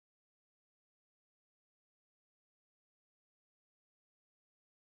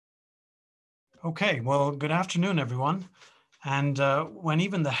Okay, well, good afternoon, everyone. And when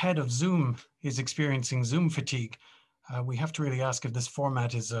even the head of Zoom is experiencing Zoom fatigue, we have to really ask if this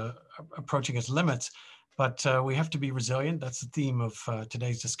format is approaching its limits. But we have to be resilient. That's the theme of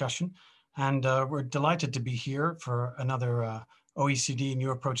today's discussion. And we're delighted to be here for another OECD New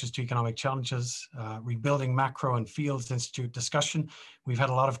Approaches to Economic Challenges, Rebuilding Macro and Fields Institute discussion. We've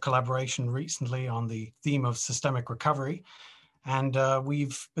had a lot of collaboration recently on the theme of systemic recovery. And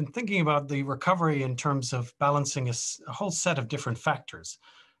we've been thinking about the recovery in terms of balancing a whole set of different factors,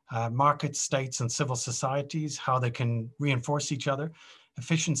 markets, states, and civil societies, how they can reinforce each other,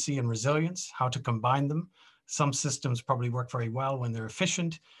 efficiency and resilience, how to combine them. Some systems probably work very well when they're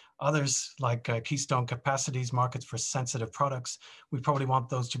efficient. Others, like keystone capacities, markets for sensitive products, we probably want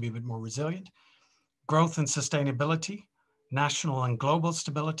those to be a bit more resilient. Growth and sustainability, national and global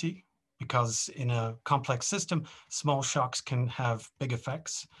stability, because in a complex system, small shocks can have big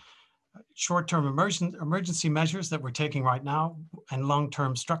effects. Short-term emergency measures that we're taking right now, and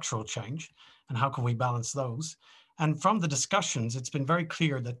long-term structural change, and how can we balance those? And from the discussions, it's been very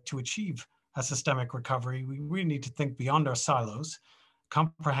clear that to achieve a systemic recovery, we really need to think beyond our silos,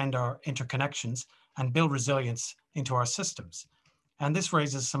 comprehend our interconnections, and build resilience into our systems. And this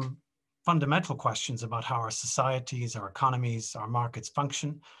raises some fundamental questions about how our societies, our economies, our markets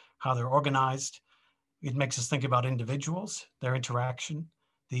function, how they're organized. It makes us think about individuals, their interaction,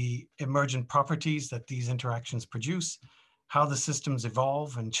 the emergent properties that these interactions produce, how the systems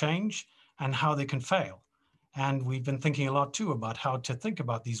evolve and change, and how they can fail. And we've been thinking a lot too about how to think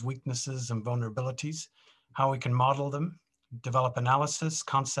about these weaknesses and vulnerabilities, how we can model them, develop analysis,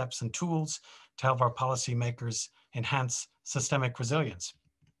 concepts, and tools to help our policymakers enhance systemic resilience.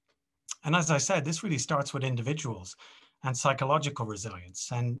 And as I said, this really starts with individuals and psychological resilience.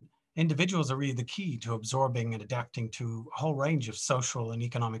 And individuals are really the key to absorbing and adapting to a whole range of social and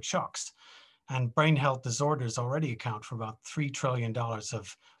economic shocks. And brain health disorders already account for about $3 trillion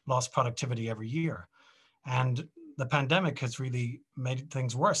of lost productivity every year. And the pandemic has really made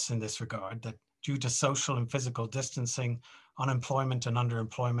things worse in this regard, that due to social and physical distancing, unemployment and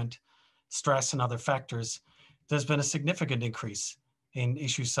underemployment, stress and other factors, there's been a significant increase in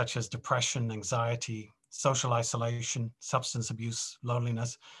issues such as depression, anxiety, social isolation, substance abuse,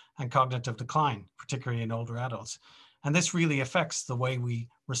 loneliness, and cognitive decline, particularly in older adults. And this really affects the way we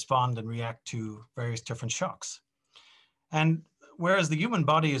respond and react to various different shocks. And whereas the human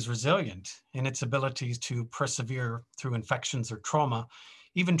body is resilient in its abilities to persevere through infections or trauma,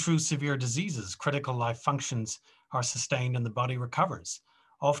 even through severe diseases, critical life functions are sustained and the body recovers,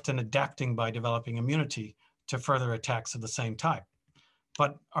 often adapting by developing immunity to further attacks of the same type.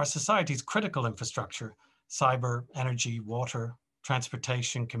 But our society's critical infrastructure, cyber, energy, water,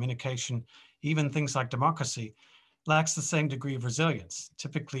 transportation, communication, even things like democracy, lacks the same degree of resilience,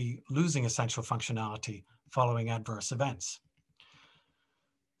 typically losing essential functionality following adverse events.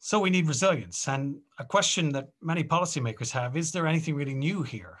 So we need resilience. And a question that many policymakers have, is there anything really new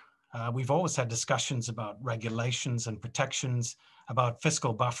here? We've always had discussions about regulations and protections, about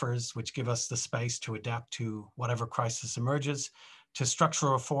fiscal buffers, which give us the space to adapt to whatever crisis emerges, to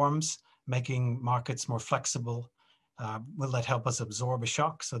structural reforms, making markets more flexible. Will that help us absorb a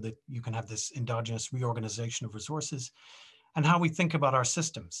shock so that you can have this endogenous reorganization of resources? And how we think about our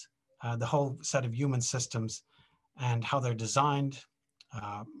systems, the whole set of human systems and how they're designed.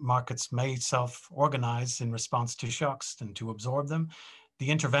 Markets may self-organize in response to shocks and to absorb them.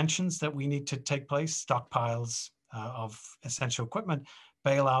 The interventions that we need to take place, stockpiles of essential equipment,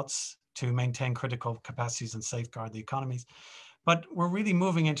 bailouts to maintain critical capacities and safeguard the economies. But we're really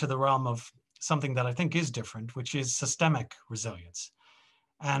moving into the realm of something that I think is different, which is systemic resilience.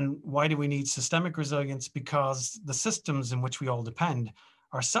 And why do we need systemic resilience? Because the systems in which we all depend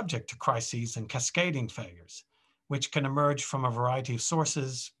are subject to crises and cascading failures, which can emerge from a variety of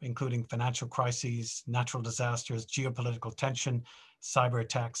sources, including financial crises, natural disasters, geopolitical tension, cyber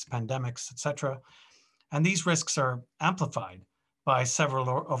attacks, pandemics, etc. And these risks are amplified by several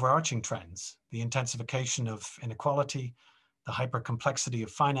overarching trends: the intensification of inequality, the hypercomplexity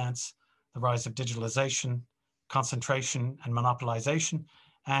of finance, the rise of digitalization, concentration and monopolization,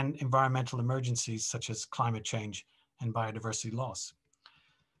 and environmental emergencies such as climate change and biodiversity loss.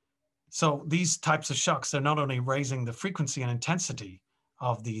 So these types of shocks are not only raising the frequency and intensity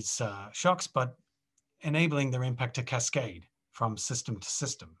of these shocks, but enabling their impact to cascade from system to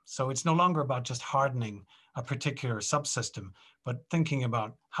system. So it's no longer about just hardening a particular subsystem, but thinking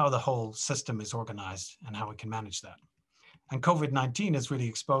about how the whole system is organized and how we can manage that. And COVID-19 has really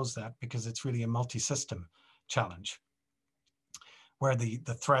exposed that, because it's really a multi-system challenge where the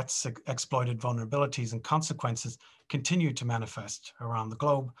threats, exploited vulnerabilities, and consequences continue to manifest around the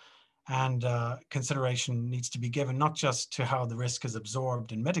globe. And consideration needs to be given not just to how the risk is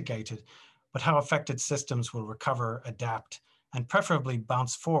absorbed and mitigated, but how affected systems will recover, adapt, and preferably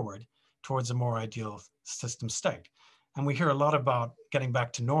bounce forward towards a more ideal system state. And we hear a lot about getting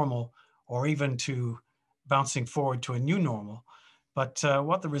back to normal, or even to bouncing forward to a new normal. But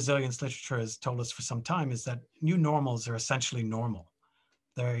what the resilience literature has told us for some time is that new normals are essentially normal.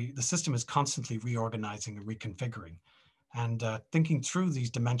 The system is constantly reorganizing and reconfiguring. And thinking through these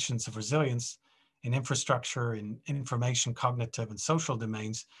dimensions of resilience in infrastructure, in information, cognitive, and social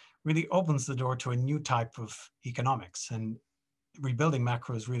domains really opens the door to a new type of economics. And rebuilding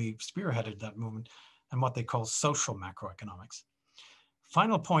macro has really spearheaded that movement and what they call social macroeconomics.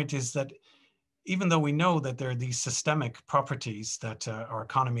 Final point is that even though we know that there are these systemic properties that our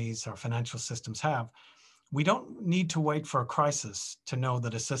economies, our financial systems have, we don't need to wait for a crisis to know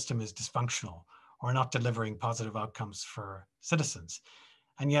that a system is dysfunctional or not delivering positive outcomes for citizens.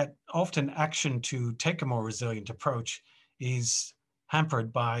 And yet often action to take a more resilient approach is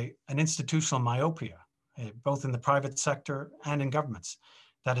hampered by an institutional myopia, both in the private sector and in governments,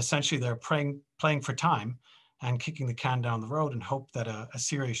 that essentially they're playing for time and kicking the can down the road and hope that a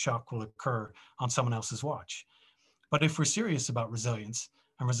serious shock will occur on someone else's watch. But if we're serious about resilience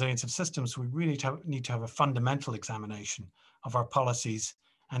and resilience of systems, we really need to have a fundamental examination of our policies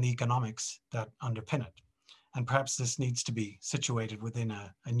and the economics that underpin it. And perhaps this needs to be situated within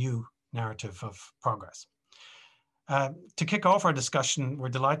a new narrative of progress. To kick off our discussion, we're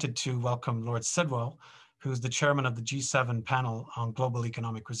delighted to welcome Lord Sedwill, who's the chairman of the G7 panel on global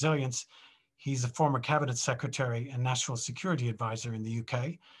economic resilience. He's a former cabinet secretary and national security advisor in the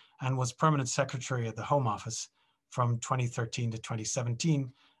UK and was permanent secretary at the Home Office from 2013 to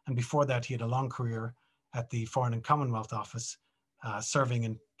 2017. And before that, he had a long career at the Foreign and Commonwealth Office, serving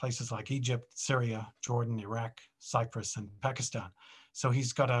in places like Egypt, Syria, Jordan, Iraq, Cyprus, and Pakistan. So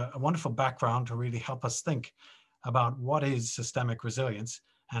he's got a wonderful background to really help us think about what is systemic resilience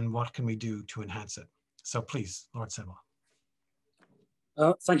and what can we do to enhance it. So please, Lord Sedwill.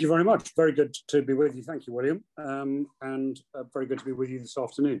 Thank you very much. Very good to be with you. Thank you, William. And very good to be with you this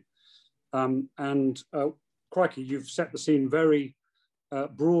afternoon. Crikey, you've set the scene very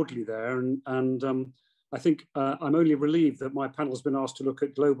broadly there. And I think I'm only relieved that my panel has been asked to look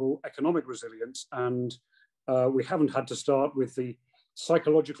at global economic resilience. And we haven't had to start with the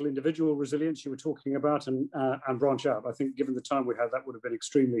psychological individual resilience you were talking about and branch out. I think given the time we had, that would have been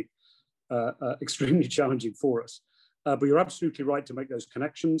extremely challenging for us. But you're absolutely right to make those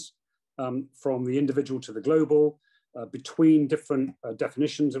connections from the individual to the global, between different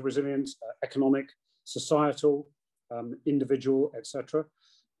definitions of resilience, economic, societal, individual, etc.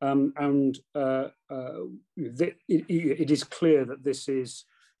 It is clear that this is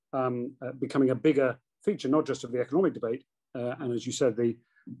becoming a bigger feature, not just of the economic debate, and as you said, the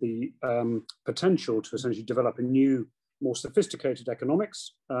potential to essentially develop a new, more sophisticated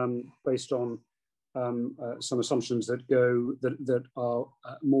economics based on some assumptions that are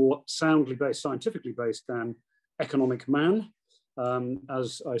more soundly based, scientifically based than economic man,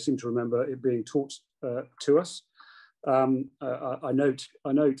 as I seem to remember it being taught to us. I note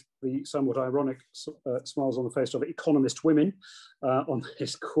the somewhat ironic smiles on the face of economist women on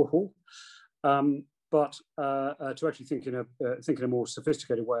this call, but to actually think in a more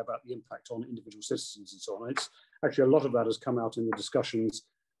sophisticated way about the impact on individual citizens and so on. It's actually a lot of that has come out in the discussions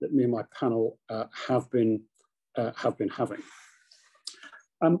that me and my panel have been having.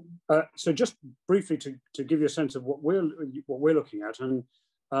 So just briefly to give you a sense of what we're looking at, and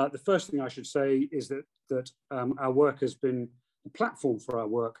the first thing I should say is that our work has been, the platform for our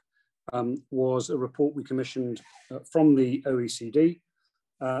work was a report we commissioned from the OECD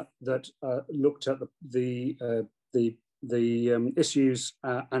that looked at the issues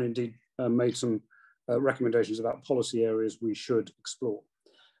and indeed made some recommendations about policy areas we should explore.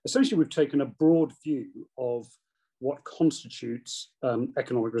 Essentially, we've taken a broad view of what constitutes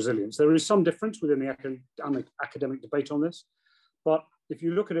economic resilience. There is some difference within the academic debate on this, but if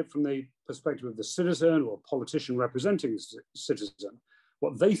you look at it from the perspective of the citizen or politician representing the citizen,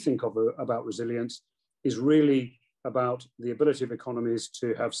 what they think of about resilience is really about the ability of economies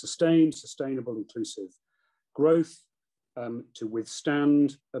to have sustainable, inclusive growth, to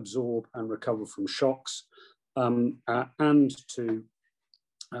withstand, absorb, and recover from shocks, and that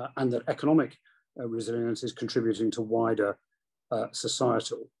economic resilience is contributing to wider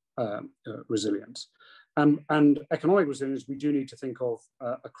societal resilience. And economic resilience we do need to think of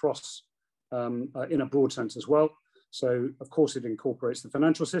across in a broad sense as well. So of course it incorporates the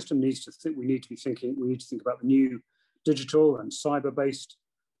financial system. We need to think about the new digital and cyber-based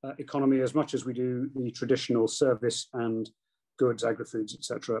economy as much as we do the traditional service and goods, agri-foods,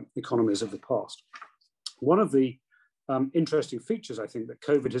 etc., economies of the past. One of the interesting features, I think, that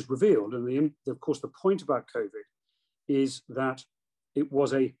COVID has revealed, and of course the point about COVID is that it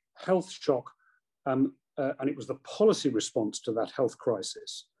was a health shock, and it was the policy response to that health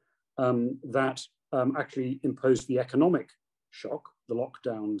crisis that actually imposed the economic shock, the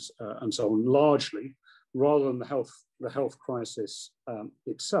lockdowns and so on, largely, rather than the health crisis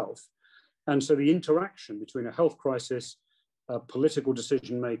itself. And so the interaction between a health crisis, political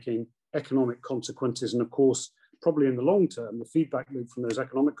decision-making, economic consequences, and of course, probably in the long term, the feedback loop from those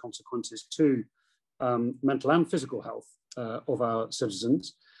economic consequences to mental and physical health of our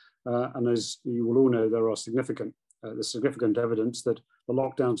citizens. And as you will all know, there's significant evidence that the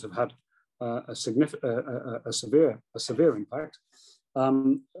lockdowns have had a severe impact,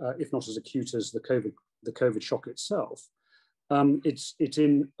 if not as acute as the COVID shock itself. It's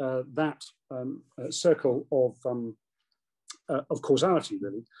in that circle of causality,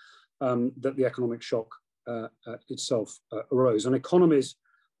 really, that the economic shock itself arose. And economies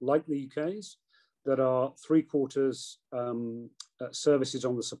like the UK's, that are 3/4 services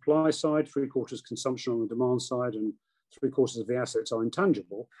on the supply side, 3/4 consumption on the demand side, and 3/4 of the assets are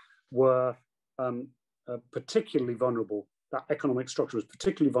intangible, were particularly vulnerable. That economic structure was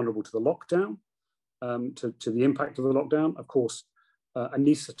particularly vulnerable to the lockdown, to the impact of the lockdown, of course,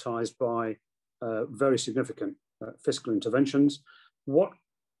 anaesthetized by very significant fiscal interventions. What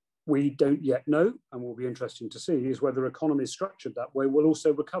we don't yet know, and will be interesting to see, is whether economies structured that way will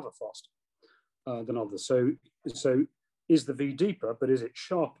also recover faster than others. So is the V deeper, but is it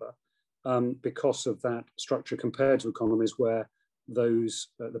sharper because of that structure compared to economies where those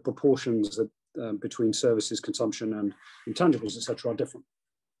the proportions between services, consumption, and intangibles, etc., are different?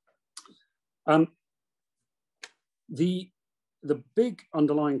 The big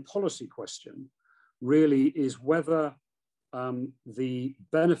underlying policy question really is whether the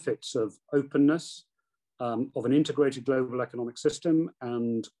benefits of openness, of an integrated global economic system,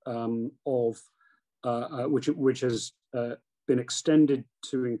 and which has been extended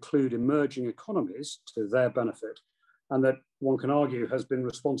to include emerging economies to their benefit, and that one can argue has been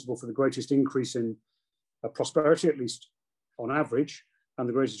responsible for the greatest increase in prosperity, at least on average, and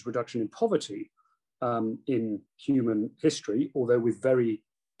the greatest reduction in poverty in human history, although with very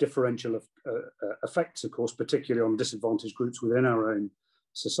differential effects, of course, particularly on disadvantaged groups within our own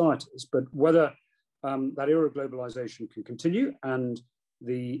societies. But whether that era of globalization can continue, and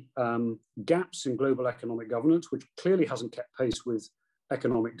the gaps in global economic governance, which clearly hasn't kept pace with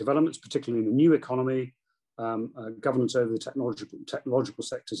economic developments, particularly in the new economy, governance over the technological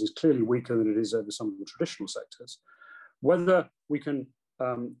sectors is clearly weaker than it is over some of the traditional sectors. Whether we can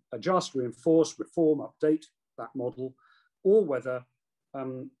adjust, reinforce, reform, update that model, or whether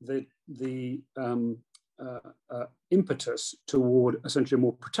the impetus toward essentially a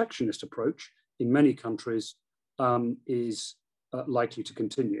more protectionist approach in many countries is likely to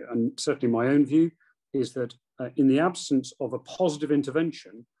continue. And certainly my own view is that in the absence of a positive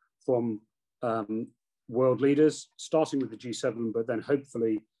intervention from world leaders, starting with the G7, but then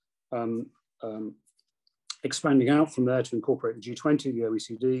hopefully expanding out from there to incorporate the G20, the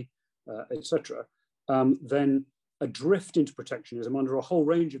OECD, etc., then a drift into protectionism under a whole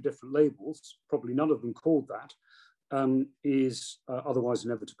range of different labels, probably none of them called that, is otherwise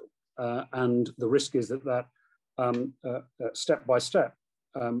inevitable. And the risk is that step by step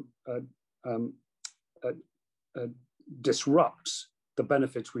disrupts the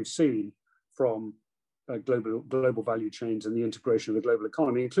benefits we've seen from global value chains and the integration of the global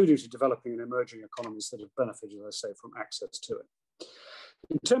economy, including to developing and emerging economies that have benefited, as I say, from access to it.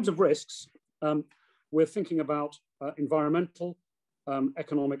 In terms of risks, we're thinking about environmental,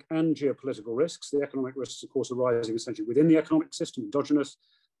 economic, and geopolitical risks. The economic risks, of course, arising essentially within the economic system, endogenous.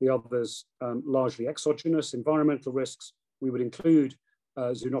 The others largely exogenous. Environmental risks, we would include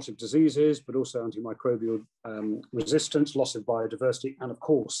zoonotic diseases, but also antimicrobial resistance, loss of biodiversity, and of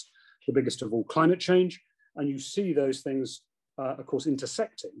course, the biggest of all, climate change. And you see those things, of course,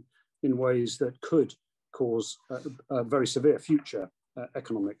 intersecting in ways that could cause very severe future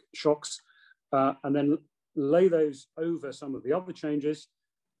economic shocks. And then lay those over some of the other changes,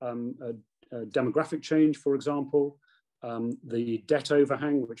 demographic change, for example, the debt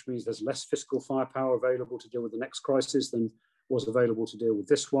overhang, which means there's less fiscal firepower available to deal with the next crisis than was available to deal with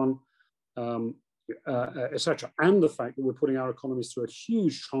this one, etc. And the fact that we're putting our economies through a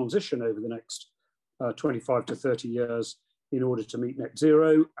huge transition over the next 25 to 30 years in order to meet net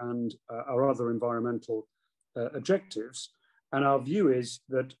zero and our other environmental objectives. And our view is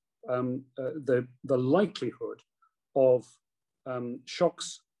that the likelihood of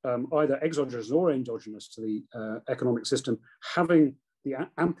shocks either exogenous or endogenous to the economic system, having the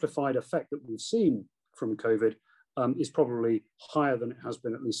amplified effect that we've seen from COVID is probably higher than it has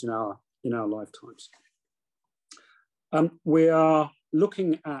been, at least in our lifetimes. We are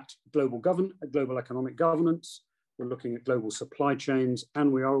looking at global economic governance. We're looking at global supply chains,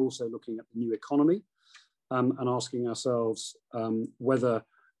 and we are also looking at the new economy and asking ourselves whether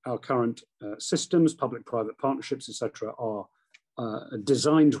our current systems, public-private partnerships, etc., are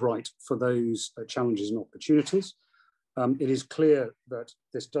designed right for those challenges and opportunities. It is clear that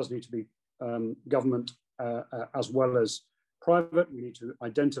this does need to be government as well as private. We need to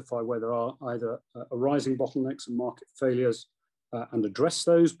identify where there are either arising bottlenecks and market failures and address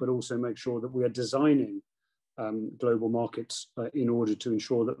those, but also make sure that we are designing global markets in order to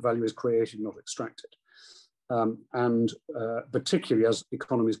ensure that value is created, not extracted. And particularly as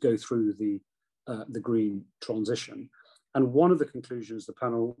economies go through the green transition. And one of the conclusions the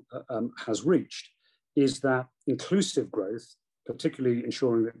panel has reached is that inclusive growth, particularly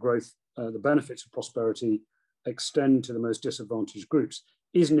ensuring that growth, the benefits of prosperity extend to the most disadvantaged groups,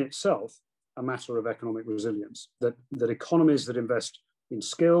 is in itself a matter of economic resilience. That economies that invest in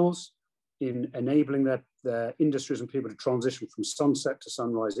skills, in enabling their industries and people to transition from sunset to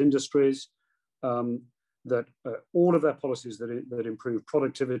sunrise industries, that all of their policies that improve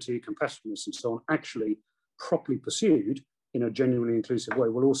productivity, competitiveness, and so on, actually properly pursued in a genuinely inclusive way,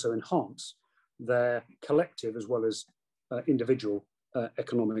 will also enhance their collective as well as individual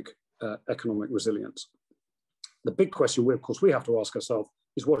economic resilience. The big question of course we have to ask ourselves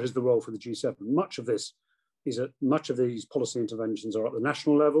is, what is the role for the G7? Much of these policy interventions are at the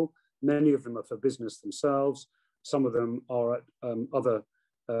national level. Many of them are for business themselves. Some of them are at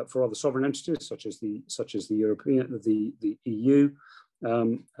for other sovereign entities, such as the EU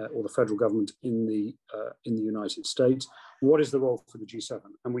or the federal government in the United States. What is the role for the G7?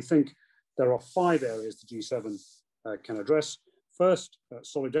 And we think there are 5 areas the G7 can address. First,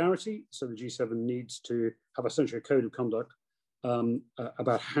 solidarity. So the G7 needs to have essentially a code of conduct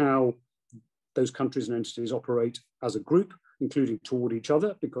about how those countries and entities operate as a group, including toward each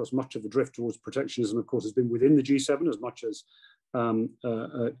other, because much of the drift towards protectionism, of course, has been within the G7 as much as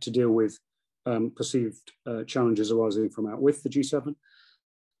to deal with perceived challenges arising from out with the G7.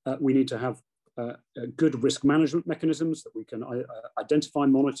 We need to have good risk management mechanisms that we can identify,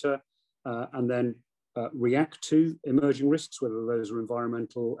 monitor, and then react to emerging risks, whether those are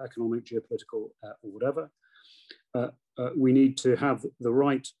environmental, economic, geopolitical, or whatever. We need to have the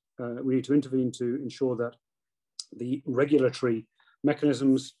right, we need to intervene to ensure that the regulatory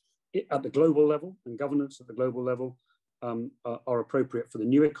mechanisms at the global level and governance at the global level are appropriate for the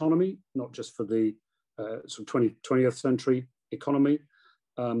new economy, not just for the sort of 20th century economy.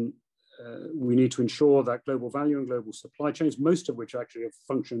 We need to ensure that global value and global supply chains, most of which actually have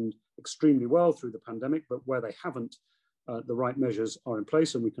functioned extremely well through the pandemic, but where they haven't, the right measures are in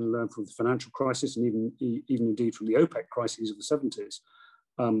place, and we can learn from the financial crisis and even indeed from the OPEC crises of the 70s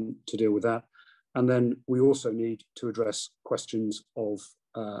to deal with that. And then we also need to address questions of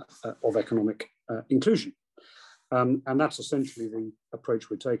economic inclusion. And that's essentially the approach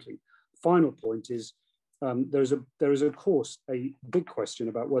we're taking. Final point is there is of course a big question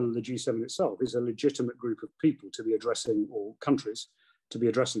about whether the G7 itself is a legitimate group of people to be addressing, or countries to be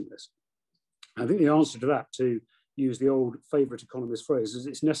addressing this. I think the answer to that, to use the old favorite economist phrase, is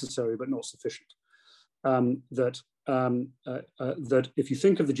it's necessary but not sufficient. That if you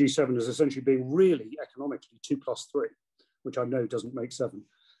think of the G7 as essentially being really economically 2 + 3, which I know doesn't make 7,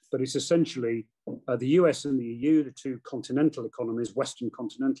 but it's essentially the US and the EU, the 2 continental economies, Western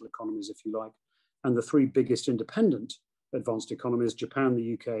continental economies, if you like, and the 3 biggest independent advanced economies, Japan,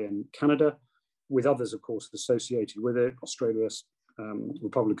 the UK, and Canada, with others, of course, associated with it, Australia,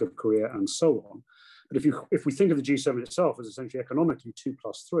 Republic of Korea, and so on. But if we think of the G7 itself as essentially economically 2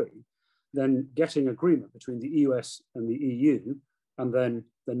 + 3, then getting agreement between the US and the EU, and then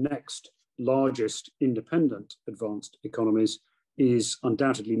the next largest independent advanced economies, is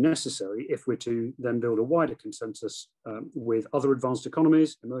undoubtedly necessary if we're to then build a wider consensus with other advanced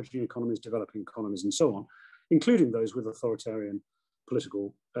economies, emerging economies, developing economies, and so on, including those with authoritarian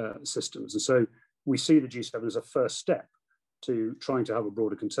political systems. And so we see the G7 as a first step to trying to have a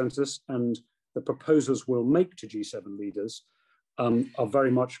broader consensus, and the proposals we'll make to G7 leaders are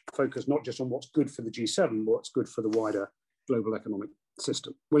very much focused not just on what's good for the G7, but what's good for the wider global economic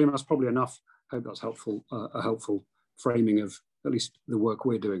system. William, that's probably enough. I hope that's helpful, a helpful framing of at least the work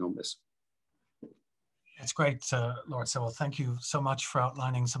we're doing on this. It's great, Lord Sedwill. Thank you so much for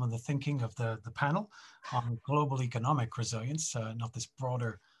outlining some of the thinking of the panel on global economic resilience, not this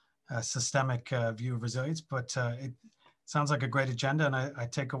broader systemic view of resilience, but Sounds like a great agenda, and I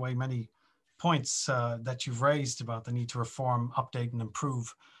take away many points that you've raised about the need to reform, update, and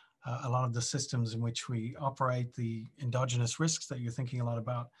improve a lot of the systems in which we operate, the endogenous risks that you're thinking a lot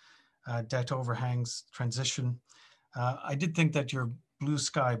about, debt overhangs, transition. I did think that your blue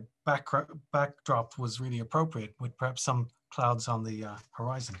sky backdrop was really appropriate, with perhaps some clouds on the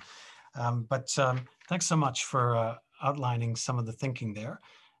horizon. But thanks so much for outlining some of the thinking there.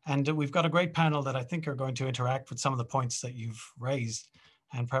 And we've got a great panel that I think are going to interact with some of the points that you've raised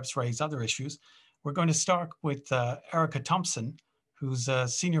and perhaps raise other issues. We're going to start with Anneke Thompson, who's a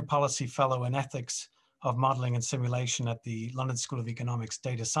Senior Policy Fellow in Ethics of Modeling and Simulation at the London School of Economics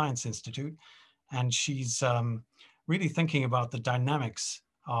Data Science Institute. And she's really thinking about the dynamics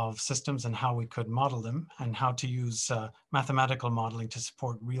of systems and how we could model them, and how to use mathematical modeling to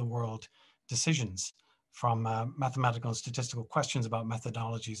support real-world decisions, from mathematical and statistical questions about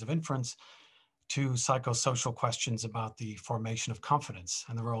methodologies of inference to psychosocial questions about the formation of confidence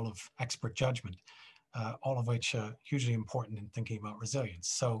and the role of expert judgment, all of which are hugely important in thinking about resilience.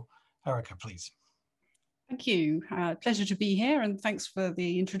 So, Anneke, please. Thank you. Pleasure to be here, and thanks for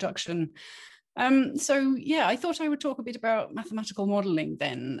the introduction. So yeah, I thought I would talk a bit about mathematical modeling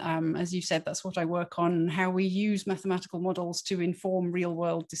then. As you said, that's what I work on, how we use mathematical models to inform real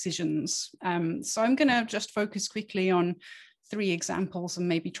world decisions. So I'm going to just focus quickly on 3 examples and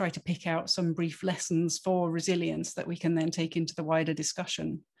maybe try to pick out some brief lessons for resilience that we can then take into the wider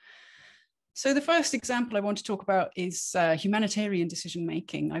discussion. So the first example I want to talk about is humanitarian decision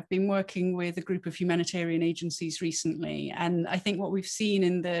making. I've been working with a group of humanitarian agencies recently, and I think what we've seen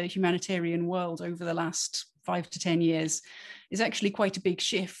in the humanitarian world over the last 5 to 10 years is actually quite a big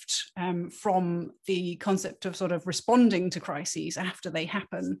shift from the concept of sort of responding to crises after they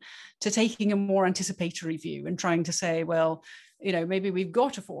happen to taking a more anticipatory view and trying to say, well, you know, maybe we've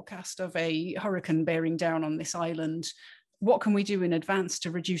got a forecast of a hurricane bearing down on this island. What can we do in advance to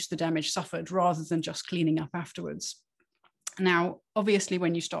reduce the damage suffered rather than just cleaning up afterwards? Now, obviously,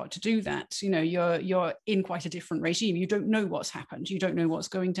 when you start to do that, you know, you're in quite a different regime. You don't know what's happened. You don't know what's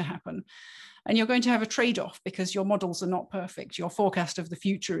going to happen. And you're going to have a trade-off because your models are not perfect. Your forecast of the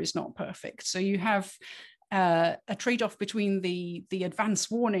future is not perfect. So you have a trade-off between the advance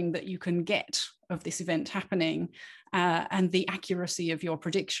warning that you can get of this event happening and the accuracy of your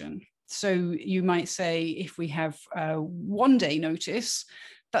prediction. So you might say, if we have 1 day notice,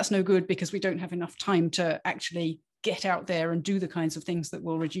 that's no good because we don't have enough time to actually get out there and do the kinds of things that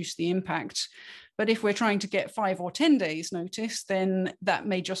will reduce the impact. But if we're trying to get 5 or 10 days notice, then that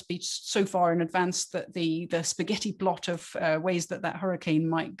may just be so far in advance that the spaghetti plot of ways that hurricane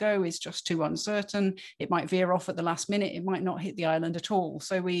might go is just too uncertain. It might veer off at the last minute. It might not hit the island at all.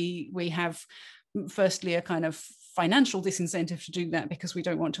 So we have, firstly, a kind of financial disincentive to do that because we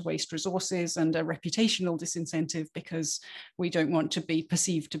don't want to waste resources, and a reputational disincentive because we don't want to be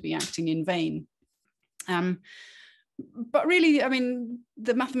perceived to be acting in vain. But really, I mean,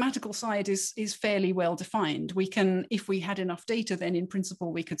 the mathematical side is fairly well defined. We can, if we had enough data, then in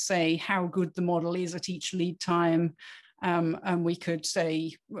principle, we could say how good the model is at each lead time. And we could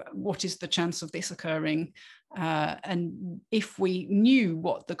say, what is the chance of this occurring? And if we knew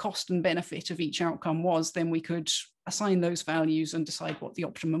what the cost and benefit of each outcome was, then we could assign those values and decide what the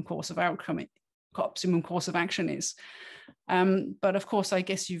optimum course of action is. But of course, I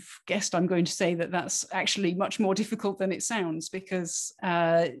guess you've guessed I'm going to say that that's actually much more difficult than it sounds, because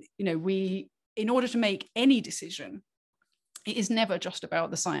you know, in order to make any decision, it is never just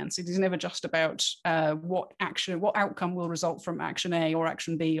about the science. It is never just about what outcome will result from action A or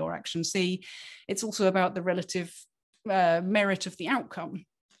action B or action C. It's also about the relative merit of the outcome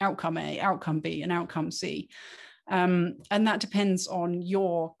A, outcome B, and outcome C. And that depends on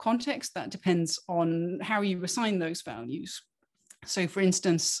your context. That depends on how you assign those values. So for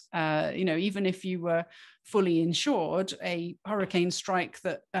instance, you know, even if you were fully insured, a hurricane strike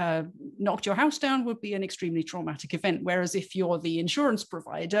that knocked your house down would be an extremely traumatic event. Whereas if you're the insurance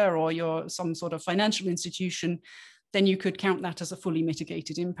provider or you're some sort of financial institution, then you could count that as a fully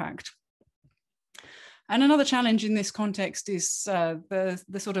mitigated impact. And another challenge in this context is the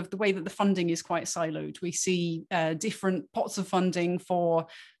sort of the way that the funding is quite siloed. We see different pots of funding for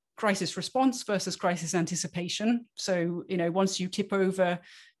crisis response versus crisis anticipation. So, you know, once you tip over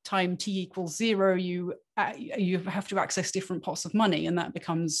time t equals 0, you have to access different pots of money, and that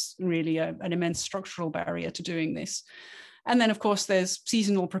becomes really an immense structural barrier to doing this. And then, of course, there's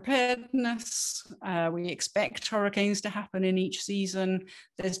seasonal preparedness. We expect hurricanes to happen in each season.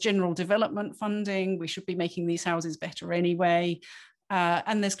 There's general development funding. We should be making these houses better anyway.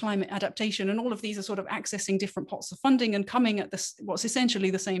 And there's climate adaptation. And all of these are sort of accessing different pots of funding and coming at this, what's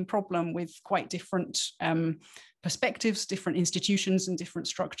essentially the same problem with quite different perspectives, different institutions, and different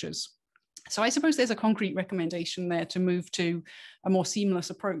structures. So I suppose there's a concrete recommendation there to move to a more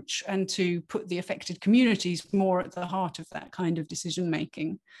seamless approach and to put the affected communities more at the heart of that kind of decision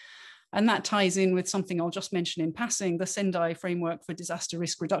making. And that ties in with something I'll just mention in passing, the Sendai framework for disaster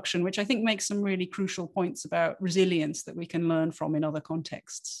risk reduction, which I think makes some really crucial points about resilience that we can learn from in other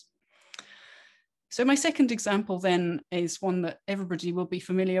contexts. So my second example then is one that everybody will be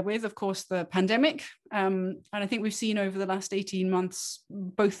familiar with, of course, the pandemic. And I think we've seen over the last 18 months,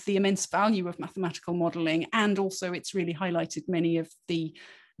 both the immense value of mathematical modeling and also it's really highlighted many of the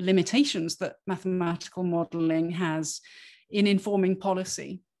limitations that mathematical modeling has in informing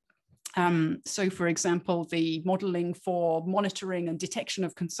policy. So for example, the modeling for monitoring and detection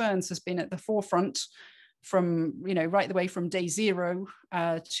of concerns has been at the forefront from, right the way from day zero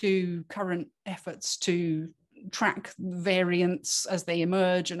to current efforts to track variants as they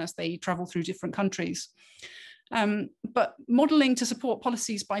emerge and as they travel through different countries. But modeling to support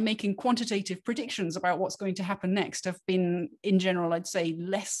policies by making quantitative predictions about what's going to happen next have been, in general, I'd say,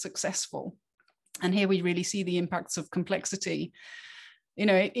 less successful. And here we really see the impacts of complexity.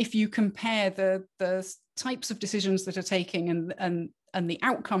 If you compare the types of decisions that are taking and the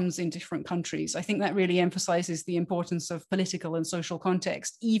outcomes in different countries, I think that really emphasizes the importance of political and social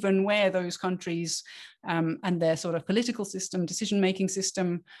context, even where those countries and their sort of political system, decision-making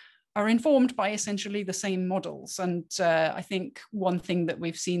system are informed by essentially the same models. And I think one thing that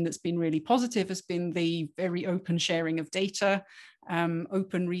we've seen that's been really positive has been the very open sharing of data,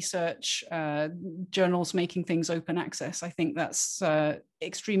 open research, journals making things open access. I think that's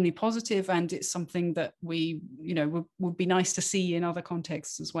extremely positive, and it's something that we, would be nice to see in other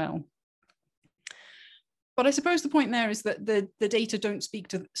contexts as well. But I suppose the point there is that the data don't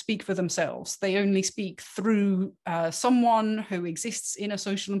speak for themselves. They only speak through someone who exists in a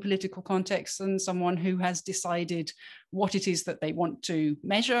social and political context and someone who has decided what it is that they want to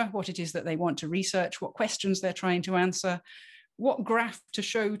measure, what it is that they want to research, what questions they're trying to answer, what graph to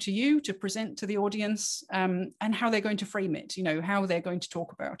show to you, to present to the audience, and how they're going to frame it, how they're going to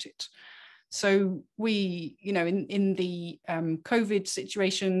talk about it. So we, in the COVID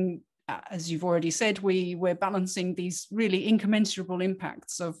situation, as you've already said, we're balancing these really incommensurable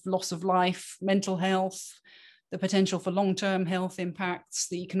impacts of loss of life, mental health, the potential for long-term health impacts,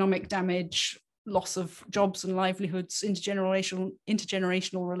 the economic damage, loss of jobs and livelihoods,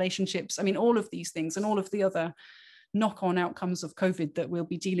 intergenerational relationships. I mean, all of these things and all of the other knock-on outcomes of COVID that we'll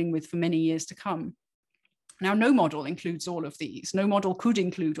be dealing with for many years to come. Now, no model includes all of these. No model could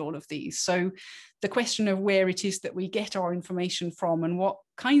include all of these. So the question of where it is that we get our information from and what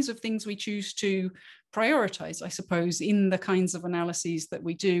kinds of things we choose to prioritize, I suppose, in the kinds of analyses that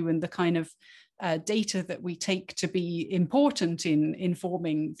we do and the kind of data that we take to be important in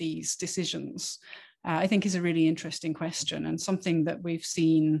informing these decisions, I think is a really interesting question, and something that we've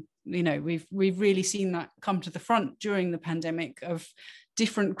seen, we've really seen that come to the front during the pandemic, of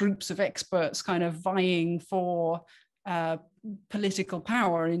different groups of experts kind of vying for political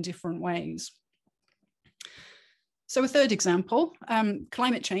power in different ways. So a third example,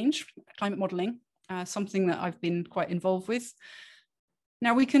 climate change, climate modeling, something that I've been quite involved with.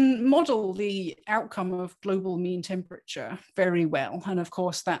 Now, we can model the outcome of global mean temperature very well. And of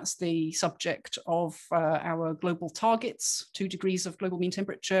course, that's the subject of our global targets, 2 degrees of global mean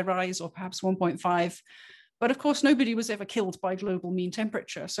temperature rise, or perhaps 1.5. But of course, nobody was ever killed by global mean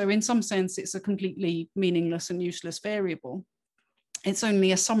temperature. So in some sense, it's a completely meaningless and useless variable. It's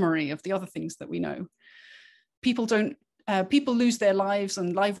only a summary of the other things that we know. People lose their lives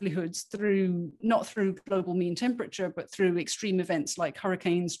and livelihoods not through global mean temperature, but through extreme events like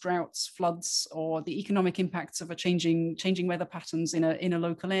hurricanes, droughts, floods, or the economic impacts of a changing weather patterns in a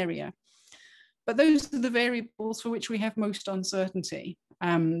local area. But those are the variables for which we have most uncertainty.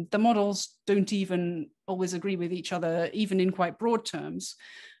 The models don't even always agree with each other, even in quite broad terms.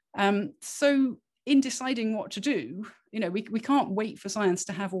 So in deciding what to do, we can't wait for science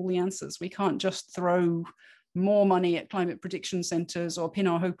to have all the answers. We can't just throw more money at climate prediction centers or pin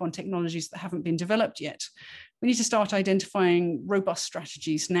our hope on technologies that haven't been developed yet. We need to start identifying robust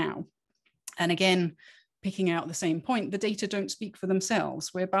strategies now. And again, picking out the same point, the data don't speak for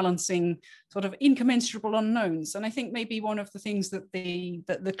themselves. We're balancing sort of incommensurable unknowns. And I think maybe one of the things that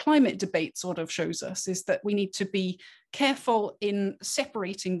the climate debate sort of shows us is that we need to be careful in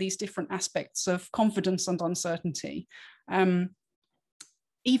separating these different aspects of confidence and uncertainty. Even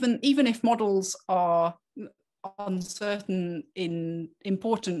if models are uncertain in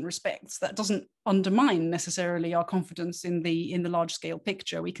important respects, that doesn't undermine necessarily our confidence in the large scale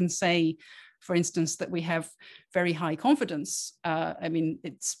picture. We can say, for instance, that we have very high confidence. I mean,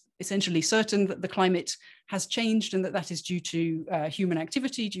 it's essentially certain that the climate has changed and that that is due to human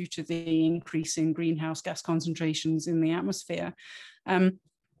activity, due to the increase in greenhouse gas concentrations in the atmosphere.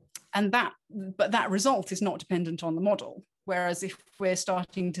 But that result is not dependent on the model. Whereas if we're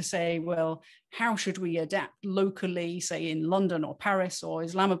starting to say, well, how should we adapt locally, say in London or Paris or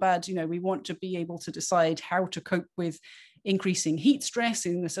Islamabad, we want to be able to decide how to cope with increasing heat stress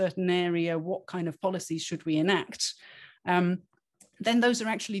in a certain area, what kind of policies should we enact? Then those are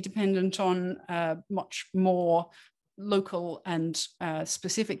actually dependent on much more local and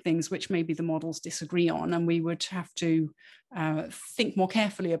specific things which maybe the models disagree on, and we would have to think more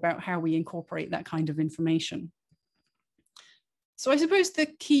carefully about how we incorporate that kind of information. So I suppose the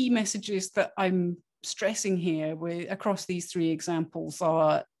key messages that I'm stressing here across these three examples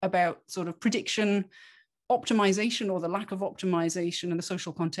are about sort of prediction, optimization or the lack of optimization in the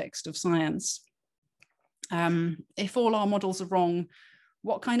social context of science. If all our models are wrong,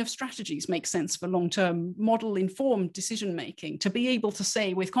 what kind of strategies make sense for long-term model-informed decision-making to be able to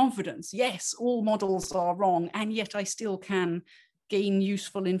say with confidence, yes, all models are wrong, and yet I still can gain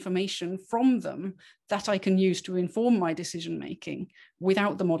useful information from them that I can use to inform my decision-making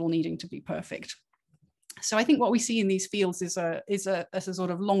without the model needing to be perfect. So I think what we see in these fields is a sort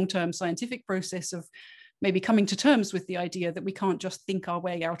of long-term scientific process of maybe coming to terms with the idea that we can't just think our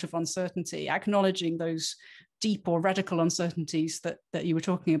way out of uncertainty, acknowledging those deep or radical uncertainties that you were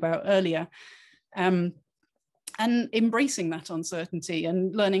talking about earlier, and embracing that uncertainty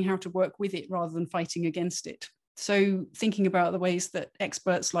and learning how to work with it rather than fighting against it. So thinking about the ways that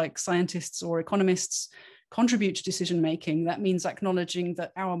experts like scientists or economists contribute to decision-making, that means acknowledging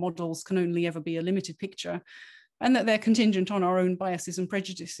that our models can only ever be a limited picture and that they're contingent on our own biases and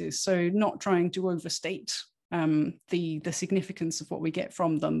prejudices. So not trying to overstate the significance of what we get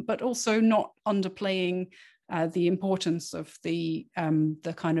from them, but also not underplaying the importance of the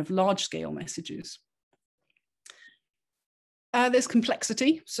kind of large-scale messages. There's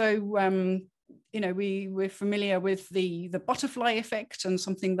complexity. So we're familiar with the butterfly effect, and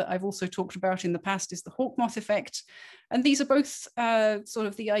something that I've also talked about in the past is the hawk moth effect. And these are both sort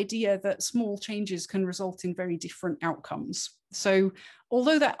of the idea that small changes can result in very different outcomes. So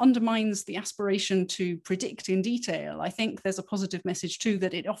although that undermines the aspiration to predict in detail, I think there's a positive message too,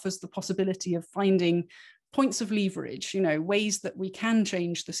 that it offers the possibility of finding points of leverage, ways that we can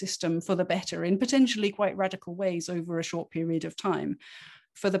change the system for the better in potentially quite radical ways over a short period of time,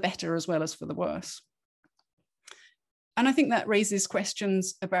 for the better as well as for the worse. And I think that raises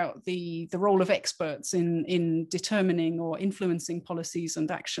questions about the role of experts in determining or influencing policies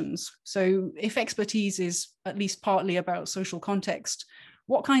and actions. So if expertise is at least partly about social context,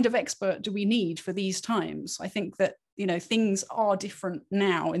 what kind of expert do we need for these times? I think that things are different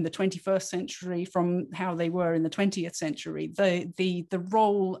now in the 21st century from how they were in the 20th century. The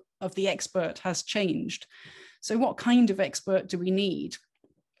role of the expert has changed. So what kind of expert do we need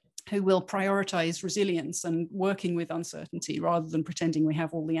who will prioritize resilience and working with uncertainty rather than pretending we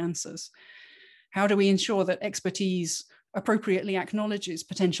have all the answers? How do we ensure that expertise appropriately acknowledges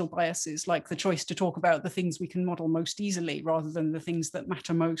potential biases, like the choice to talk about the things we can model most easily rather than the things that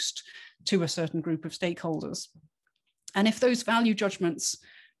matter most to a certain group of stakeholders? And if those value judgments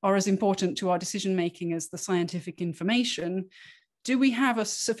are as important to our decision-making as the scientific information, do we have a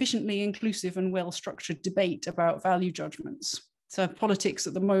sufficiently inclusive and well-structured debate about value judgments? So politics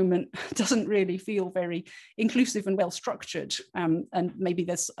at the moment doesn't really feel very inclusive and well-structured. And maybe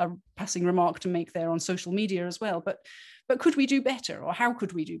there's a passing remark to make there on social media as well, but could we do better, or how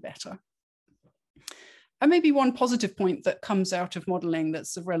could we do better? And maybe one positive point that comes out of modeling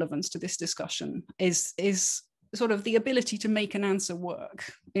that's of relevance to this discussion is sort of the ability to make an answer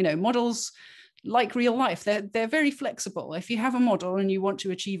work. Models, like real life, they're very flexible. If you have a model and you want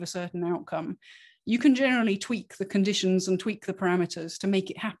to achieve a certain outcome, you can generally tweak the conditions and tweak the parameters to make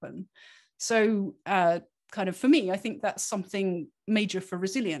it happen. So kind of for me, I think that's something major for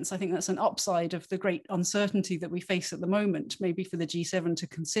resilience. I think that's an upside of the great uncertainty that we face at the moment, maybe for the G7 to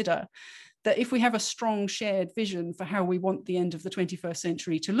consider, that if we have a strong shared vision for how we want the end of the 21st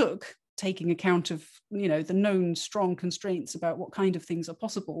century to look, taking account of the known strong constraints about what kind of things are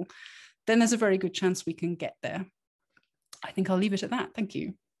possible, then there's a very good chance we can get there. I think I'll leave it at that. Thank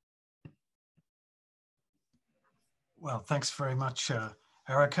you. Well, thanks very much,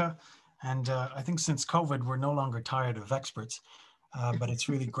 Erica. And I think since COVID, we're no longer tired of experts, but it's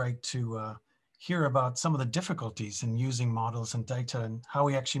really great to hear about some of the difficulties in using models and data and how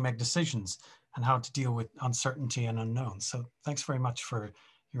we actually make decisions and how to deal with uncertainty and unknowns. So thanks very much for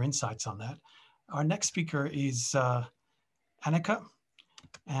your insights on that. Our next speaker is Anneke,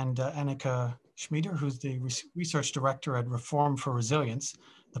 and Anneke Schmider, who's the research director at Reform for Resilience.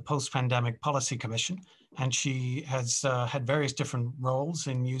 the Post-Pandemic Policy Commission, and she has had various different roles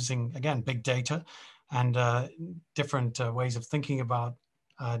in using, again, big data and different ways of thinking about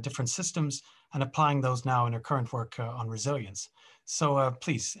different systems and applying those now in her current work on resilience. So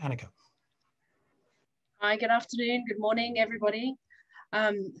please, Anneke. Hi, good afternoon, good morning, everybody.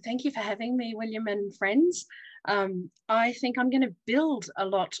 Thank you for having me, William and friends. I think I'm going to build a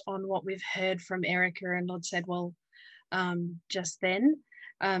lot on what we've heard from Erica and Lord Sedwill just then.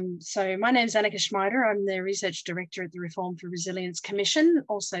 So my name is Anneke Schmider. I'm the Research Director at the Reform for Resilience Commission,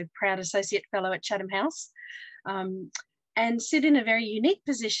 also proud Associate Fellow at Chatham House, and sit in a very unique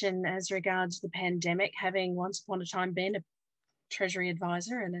position as regards the pandemic, having once upon a time been a Treasury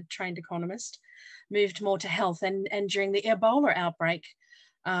advisor and a trained economist, moved more to health, and during the Ebola outbreak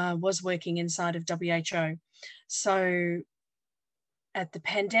was working inside of WHO. So at the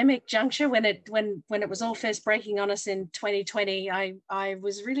pandemic juncture, when it was all first breaking on us in 2020, I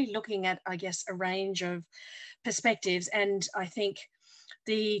was really looking at, I guess, a range of perspectives. And I think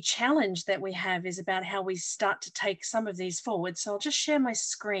the challenge that we have is about how we start to take some of these forward. So I'll just share my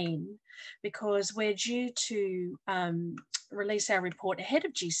screen because we're due to release our report ahead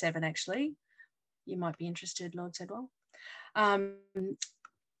of G7, actually. You might be interested, Lord Sedwill.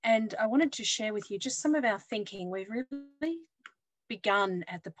 And I wanted to share with you just some of our thinking. We've really begun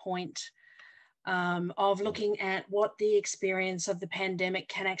at the point of looking at what the experience of the pandemic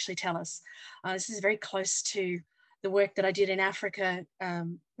can actually tell us. This is very close to the work that I did in Africa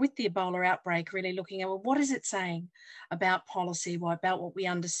with the Ebola outbreak, really looking at, well, what is it saying about policy, about what we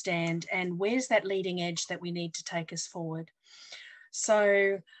understand, and where's that leading edge that we need to take us forward?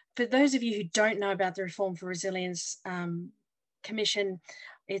 So for those of you who don't know about the Reform for Resilience Commission,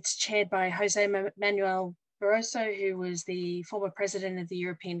 it's chaired by Jose Manuel Barroso, who was the former president of the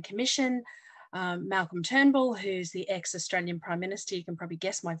European Commission, Malcolm Turnbull, who's the ex-Australian Prime Minister, you can probably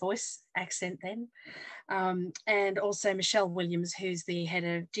guess my voice accent then, and also Michelle Williams, who's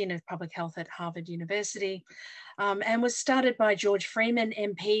the Dean of Public Health at Harvard University, and was started by George Freeman,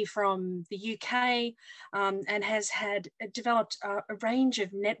 MP from the UK, and has developed a range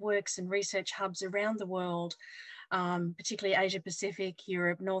of networks and research hubs around the world, particularly Asia Pacific,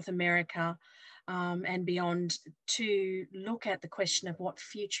 Europe, North America, and beyond, to look at the question of what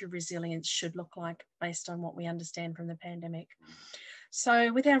future resilience should look like based on what we understand from the pandemic.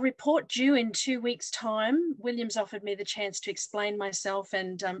 So with our report due in 2 weeks' time, William's offered me the chance to explain myself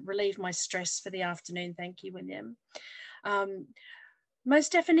and relieve my stress for the afternoon. Thank you, William.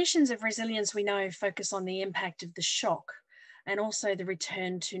 Most definitions of resilience we know focus on the impact of the shock and also the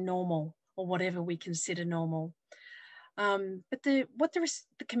return to normal, or whatever we consider normal. But what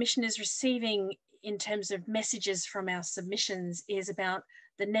the Commission is receiving in terms of messages from our submissions is about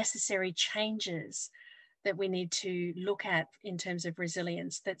the necessary changes that we need to look at in terms of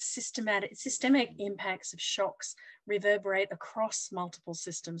resilience, that systemic impacts of shocks reverberate across multiple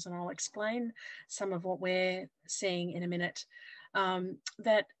systems. And I'll explain some of what we're seeing in a minute.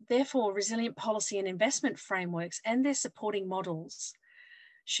 That therefore resilient policy and investment frameworks and their supporting models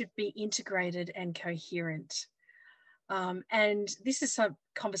should be integrated and coherent. And this is a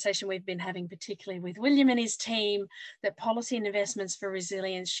conversation we've been having, particularly with William and his team, that policy and investments for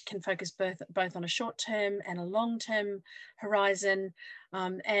resilience can focus both on a short-term and a long-term horizon.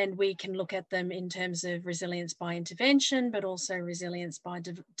 And we can look at them in terms of resilience by intervention, but also resilience by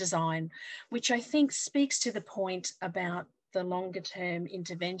design, which I think speaks to the point about the longer-term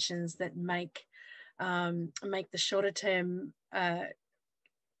interventions that make the shorter-term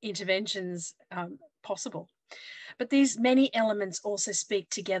interventions possible. But these many elements also speak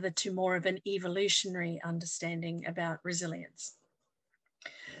together to more of an evolutionary understanding about resilience.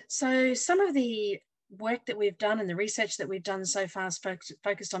 So some of the work that we've done and the research that we've done so far is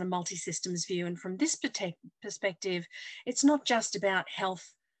focused on a multi-systems view. And from this perspective, it's not just about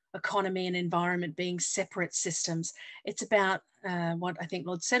health, economy and environment being separate systems. It's about what I think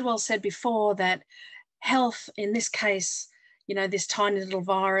Lord Sedwill said before, that health, in this case, you know, this tiny little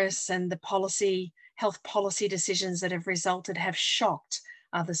virus and the health policy decisions that have resulted have shocked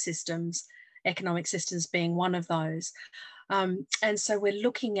other systems, economic systems being one of those. And so we're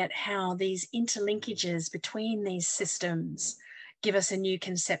looking at how these interlinkages between these systems give us a new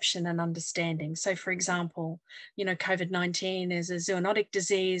conception and understanding. So for example, you know, COVID-19 is a zoonotic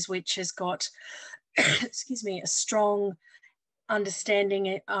disease which has got, excuse me, a strong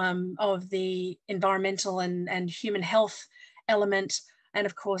understanding of the environmental and human health element. And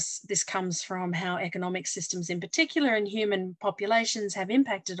of course, this comes from how economic systems in particular and human populations have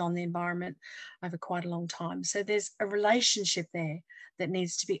impacted on the environment over quite a long time. So there's a relationship there that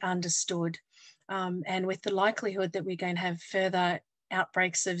needs to be understood. And with the likelihood that we're going to have further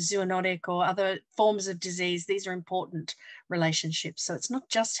outbreaks of zoonotic or other forms of disease, these are important relationships. So it's not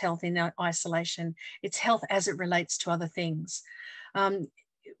just health in isolation, it's health as it relates to other things.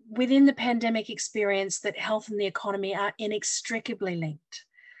 Within the pandemic experience, that health and the economy are inextricably linked.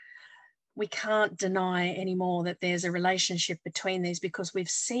 We can't deny anymore that there's a relationship between these, because we've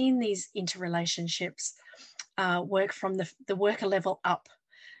seen these interrelationships work from the worker level up,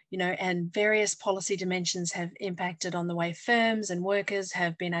 you know, and various policy dimensions have impacted on the way firms and workers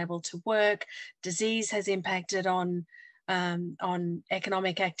have been able to work. Disease has impacted on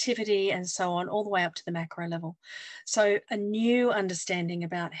economic activity and so on, all the way up to the macro level. So a new understanding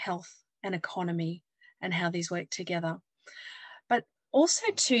about health and economy and how these work together. But also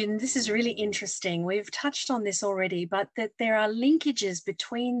too, and this is really interesting, we've touched on this already, but that there are linkages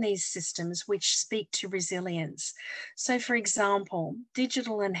between these systems which speak to resilience. So for example,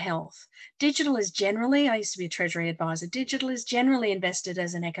 digital and health. Digital is generally, I used to be a Treasury advisor, digital is generally invested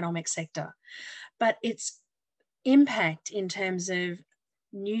as an economic sector, but its impact in terms of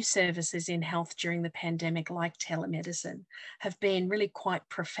new services in health during the pandemic, like telemedicine, have been really quite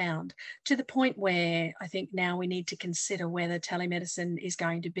profound, to the point where I think now we need to consider whether telemedicine is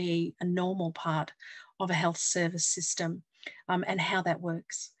going to be a normal part of a health service system, and how that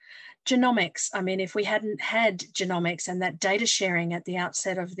works. Genomics, I mean, if we hadn't had genomics and that data sharing at the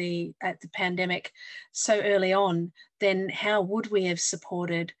outset of the pandemic so early on, then how would we have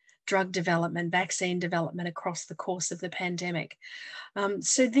supported drug development, vaccine development across the course of the pandemic?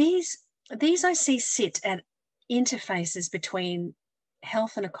 So these I see sit at interfaces between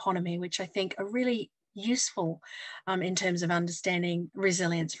health and economy, which I think are really useful in terms of understanding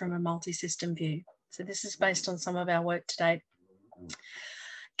resilience from a multi-system view. So this is based on some of our work to date.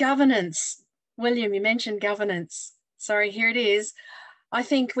 Governance. William, you mentioned governance. Sorry, here it is. I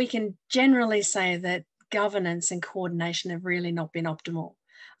think we can generally say that governance and coordination have really not been optimal.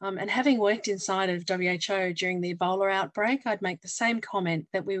 And having worked inside of WHO during the Ebola outbreak, I'd make the same comment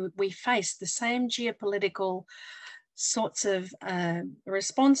that we faced the same geopolitical sorts of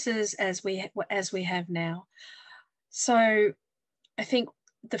responses as we have now. So I think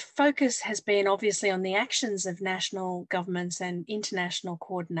the focus has been obviously on the actions of national governments and international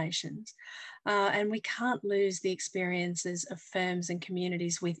coordinations. And we can't lose the experiences of firms and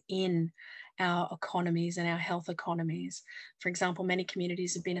communities within our economies and our health economies. For example, many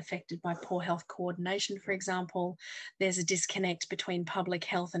communities have been affected by poor health coordination, for example. There's a disconnect between public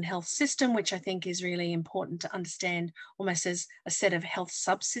health and health system, which I think is really important to understand almost as a set of health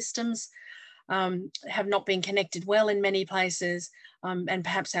subsystems. Have not been connected well in many places, and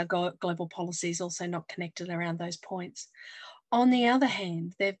perhaps our global policies also not connected around those points. On the other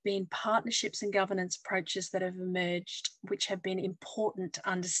hand, there have been partnerships and governance approaches that have emerged, which have been important to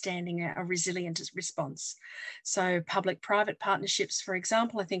understanding a resilient response. So public-private partnerships, for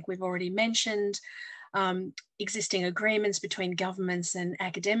example, I think we've already mentioned, existing agreements between governments and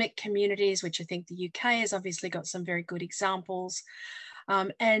academic communities, which I think the UK has obviously got some very good examples,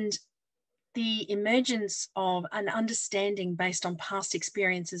 and the emergence of an understanding based on past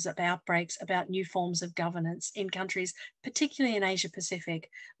experiences of outbreaks about new forms of governance in countries, particularly in Asia Pacific,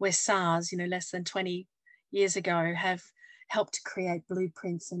 where SARS, less than 20 years ago, have helped to create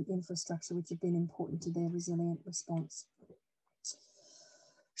blueprints and infrastructure which have been important to their resilient response.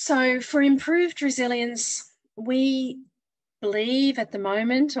 So for improved resilience, we believe at the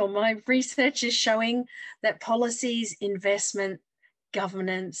moment, or my research is showing, that policies, investment,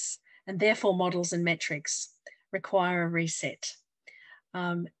 governance, and therefore models and metrics require a reset.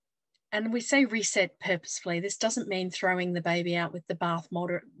 And we say reset purposefully. This doesn't mean throwing the baby out with the bath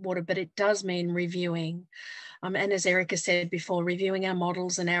water, but it does mean reviewing. And as Erica said before, reviewing our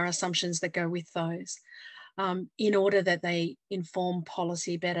models and our assumptions that go with those in order that they inform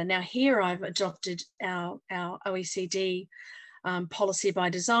policy better. Now here I've adopted our OECD policy by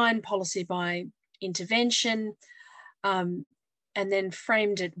design, policy by intervention, and then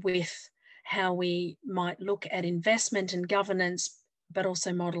framed it with how we might look at investment and governance, but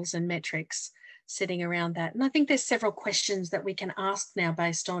also models and metrics sitting around that. And I think there's several questions that we can ask now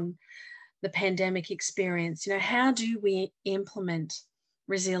based on the pandemic experience. How do we implement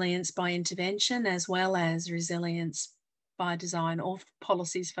resilience by intervention as well as resilience by design, or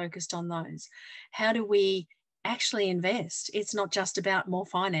policies focused on those? How do we actually invest? It's not just about more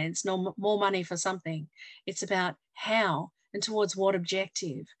finance, nor more money for something. It's about how and towards what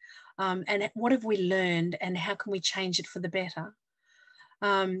objective, and what have we learned and how can we change it for the better?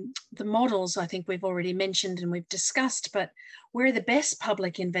 The models, I think we've already mentioned and we've discussed, but where are the best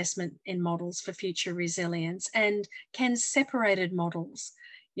public investment in models for future resilience, and can separated models,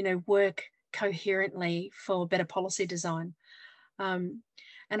 work coherently for better policy design?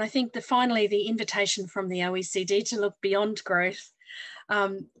 And I think that finally the invitation from the OECD to look beyond growth,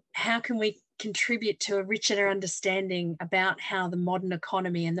 how can we contribute to a richer understanding about how the modern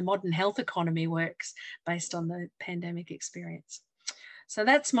economy and the modern health economy works based on the pandemic experience. So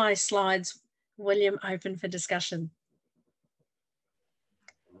that's my slides, William, open for discussion.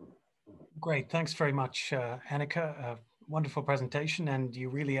 Great, thanks very much, Anneke. Wonderful presentation, and you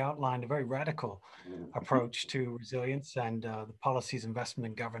really outlined a very radical approach to resilience and the policies, investment,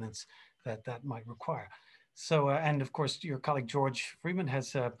 and governance that might require. So, and of course, your colleague George Freeman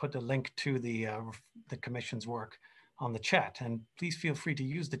has put a link to the Commission's work on the chat, and please feel free to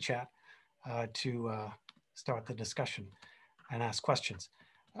use the chat to start the discussion and ask questions.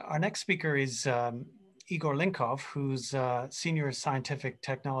 Our next speaker is Igor Linkov, who's Senior Scientific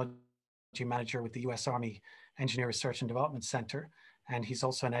Technology Manager with the U.S. Army Engineer Research and Development Center, and he's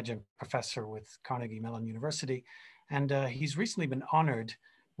also an adjunct professor with Carnegie Mellon University, and he's recently been honored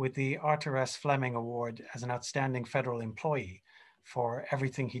with the Arthur S. Fleming Award as an outstanding federal employee for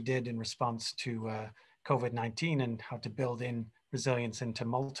everything he did in response to COVID-19 and how to build in resilience into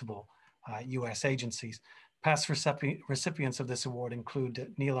multiple U.S. agencies. Past recipients of this award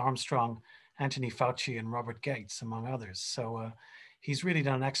include Neil Armstrong, Anthony Fauci, and Robert Gates, among others. So he's really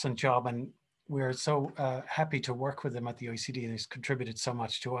done an excellent job, and we're so happy to work with him at the OECD, and he's contributed so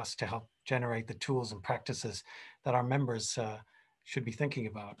much to us to help generate the tools and practices that our members should be thinking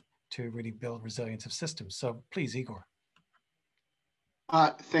about to really build resilience of systems. So please, Igor.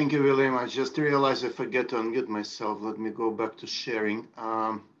 Thank you, William. I just realized I forget to unmute myself. Let me go back to sharing.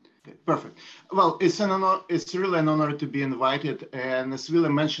 Okay, perfect. Well, it's an honor. It's really an honor to be invited. And as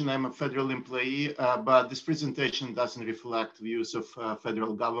William mentioned, I'm a federal employee, but this presentation doesn't reflect views of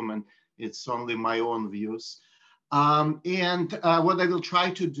federal government. It's only my own views. What I will try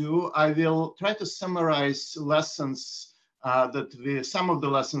to do, I will try to summarize lessons some of the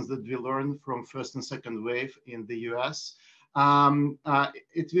lessons that we learned from first and second wave in the US.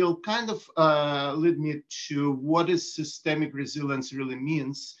 It will kind of lead me to what is systemic resilience really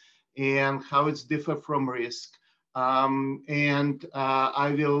means and how it's different from risk. I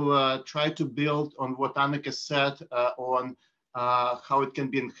will try to build on what Anneke said on how it can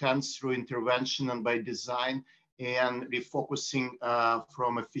be enhanced through intervention and by design and refocusing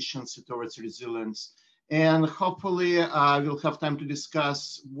from efficiency towards resilience. And hopefully we'll have time to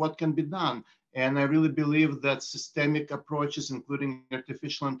discuss what can be done. And I really believe that systemic approaches, including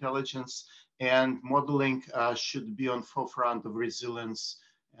artificial intelligence and modeling, should be on forefront of resilience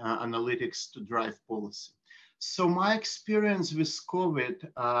analytics to drive policy. So my experience with COVID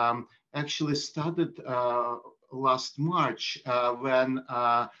actually started last March when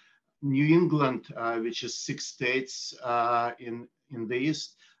New England, which is 6 states in the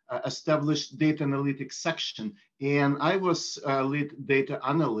East, established data analytics section, and I was a lead data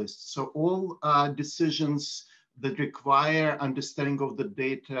analyst. So all decisions that require understanding of the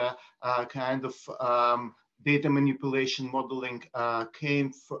data, data manipulation modeling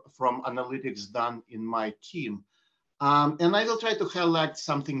came from analytics done in my team. And I will try to highlight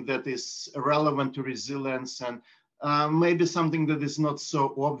something that is relevant to resilience and maybe something that is not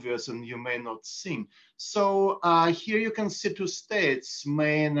so obvious and you may not see. So here you can see 2 states,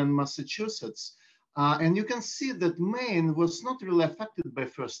 Maine and Massachusetts. And you can see that Maine was not really affected by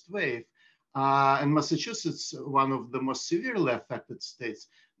first wave. And Massachusetts, one of the most severely affected states.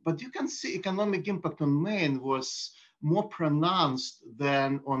 But you can see economic impact on Maine was more pronounced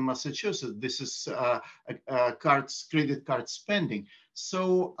than on Massachusetts. This is credit card spending.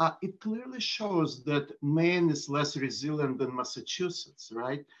 So it clearly shows that Maine is less resilient than Massachusetts,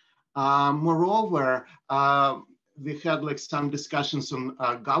 right? Moreover, we had like some discussions on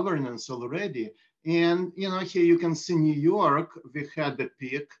governance already. And here you can see New York, we had the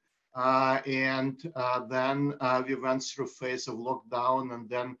peak. Then we went through a phase of lockdown and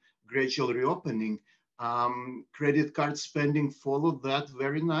then gradual reopening. Credit card spending followed that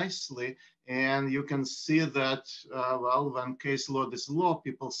very nicely. And you can see that, well, when caseload is low,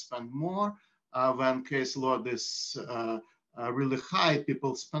 people spend more. When caseload is really high,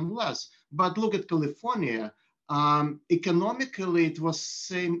 people spend less. But look at California. Economically, it was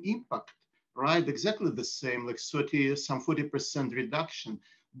same impact, right? Exactly the same, like 40% reduction.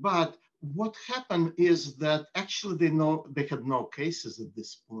 But what happened is that actually they had no cases at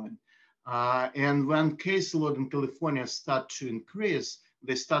this point. And when caseload in California start to increase,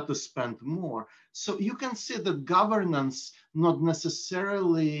 they start to spend more. So you can see that governance not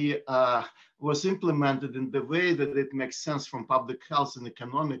necessarily was implemented in the way that it makes sense from public health and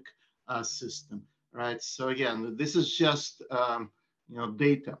economic system, right? So again, this is just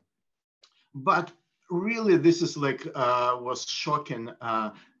data. But really, this is like, was shocking.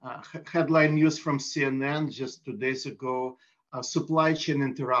 Headline news from CNN just 2 days ago, supply chain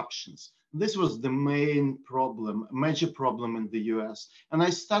interruptions. This was the main problem, major problem in the US. And I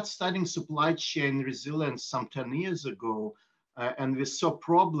started studying supply chain resilience some 10 years ago, and we saw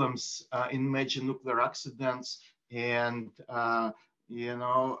problems in major nuclear accidents and,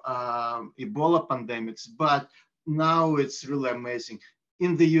 Ebola pandemics. But now it's really amazing.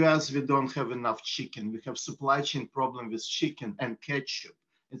 In the US, we don't have enough chicken. We have supply chain problem with chicken and ketchup.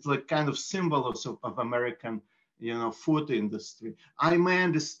 It's like kind of symbols of American, food industry. I may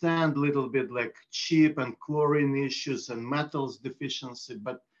understand a little bit like chip and chlorine issues and metals deficiency,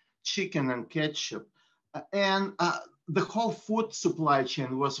 but chicken and ketchup. And the whole food supply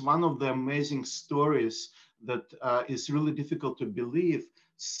chain was one of the amazing stories that is really difficult to believe.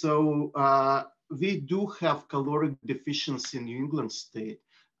 So we do have caloric deficiency in New England state,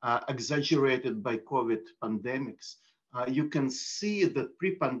 exaggerated by COVID pandemics. You can see that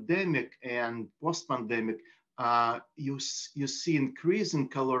pre-pandemic and post-pandemic, you see increase in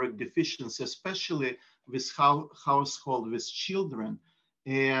caloric deficiency, especially with household with children.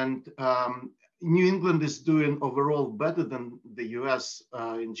 And New England is doing overall better than the US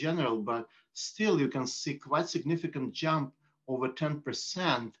in general, but still you can see quite significant jump, over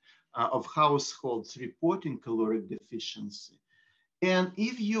 10% of households reporting caloric deficiency. And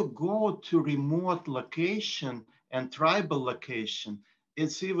if you go to remote location and tribal location,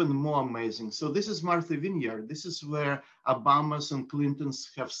 it's even more amazing. So this is Martha Vineyard. This is where Obamas and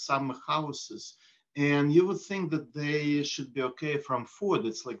Clintons have summer houses. And you would think that they should be okay from food.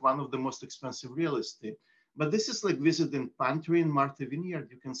 It's like one of the most expensive real estate. But this is like visiting pantry in Martha Vineyard.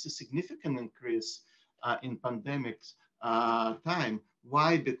 You can see significant increase in pandemic time.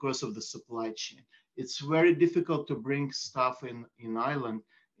 Why? Because of the supply chain. It's very difficult to bring stuff in Ireland,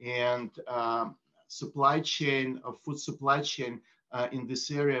 and supply chain, food supply chain in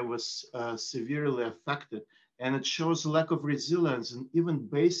this area was severely affected, and it shows a lack of resilience in even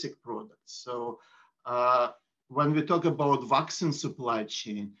basic products. So when we talk about vaccine supply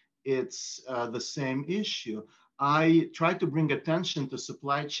chain, it's the same issue. I try to bring attention to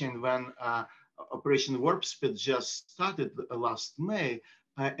supply chain when Operation Warp Speed just started last May.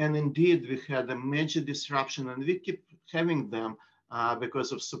 And indeed, we had a major disruption, and we keep having them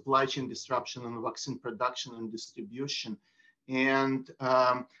because of supply chain disruption and vaccine production and distribution. And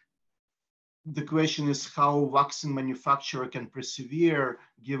the question is how vaccine manufacturer can persevere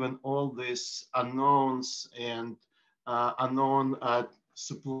given all these unknowns and unknown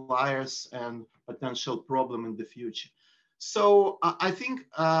suppliers and potential problem in the future. So I think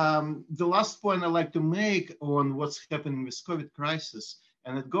the last point I'd like to make on what's happening with COVID crisis,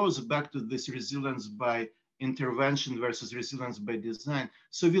 and it goes back to this resilience by intervention versus resilience by design.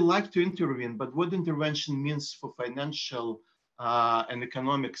 So we like to intervene, but what intervention means for financial and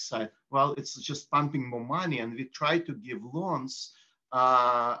economic side? Well, it's just pumping more money, and we try to give loans,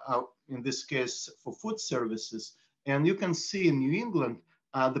 in this case for food services. And you can see in New England,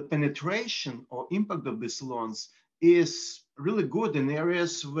 the penetration or impact of these loans is really good in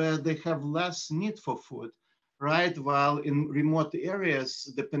areas where they have less need for food, right? While in remote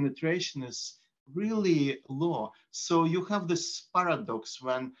areas, the penetration is really low. So you have this paradox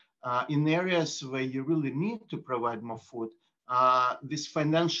when in areas where you really need to provide more food, these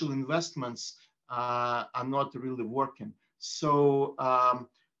financial investments are not really working. So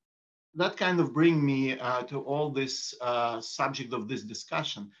that kind of bring me to all this subject of this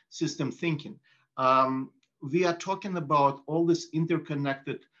discussion, system thinking. We are talking about all this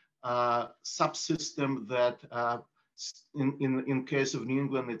interconnected subsystem that in case of New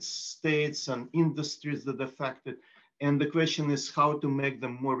England, it's states and industries that are affected. And the question is how to make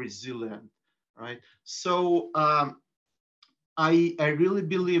them more resilient, right? So I really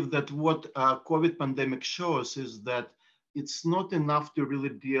believe that what COVID pandemic shows is that it's not enough to really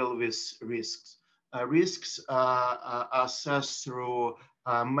deal with risks. Risks are assessed through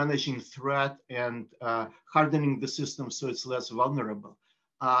managing threat and hardening the system so it's less vulnerable.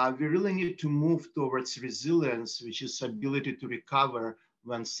 We really need to move towards resilience, which is ability to recover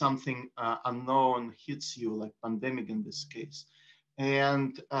when something unknown hits you, like pandemic in this case.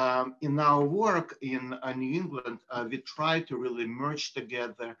 And in our work in New England, we try to really merge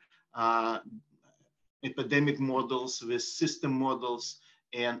together epidemic models with system models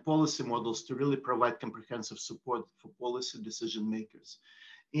and policy models to really provide comprehensive support for policy decision makers.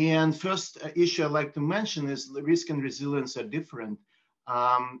 And first issue I'd like to mention is the risk and resilience are different.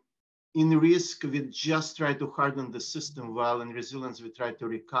 In risk, we just try to harden the system, while in resilience, we try to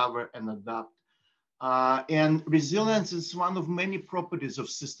recover and adapt. And resilience is one of many properties of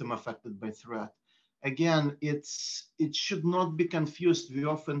system affected by threat. again, it should not be confused. We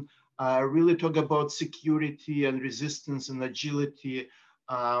often really talk about security and resistance and agility.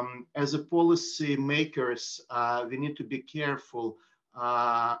 As a policy makers, we need to be careful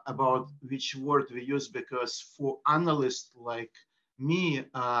about which word we use, because for analysts like me,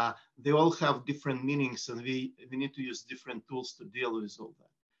 they all have different meanings, and we need to use different tools to deal with all that.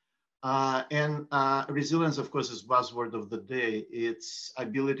 And resilience, of course, is buzzword of the day. It's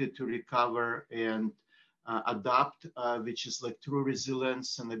ability to recover and adapt, which is like true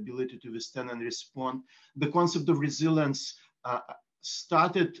resilience and ability to withstand and respond. The concept of resilience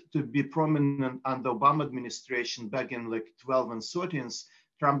started to be prominent under Obama administration back in like 12 and 13s.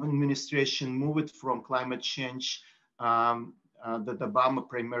 Trump administration moved from climate change that Obama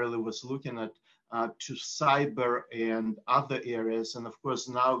primarily was looking at to cyber and other areas. And of course,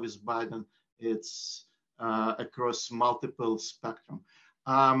 now with Biden, it's across multiple spectrum.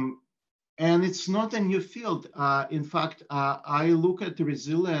 And it's not a new field. In fact, I look at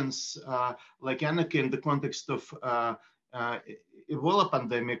resilience like Anneke in the context of Ebola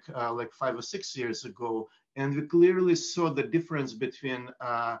pandemic like 5 or 6 years ago, and we clearly saw the difference between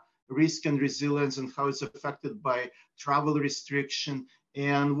risk and resilience and how it's affected by travel restriction.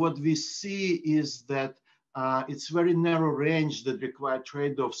 And what we see is that it's very narrow range that require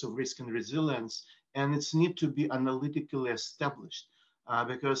trade-offs of risk and resilience, and it's need to be analytically established.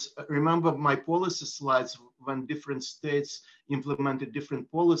 Because remember my policy slides when different states implemented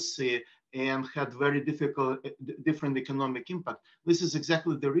different policy and had very different economic impact. This is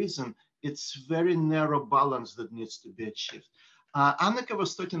exactly the reason. It's very narrow balance that needs to be achieved. Anneke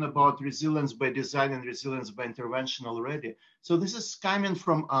was talking about resilience by design and resilience by intervention already. So this is coming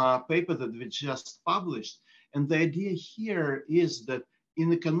from a paper that we just published. And the idea here is that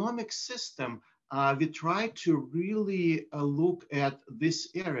in economic system, we try to really look at this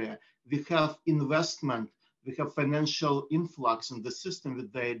area. We have investment, we have financial influx in the system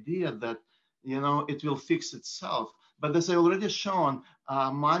with the idea that, you know, it will fix itself. But as I already shown,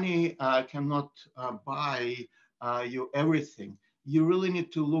 money cannot buy you everything. You really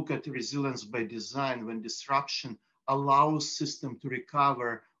need to look at resilience by design when disruption allows system to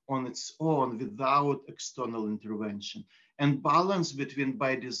recover on its own without external intervention. And balance between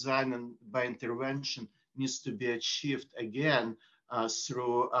by design and by intervention needs to be achieved again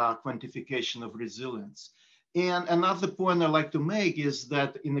through quantification of resilience. And another point I like to make is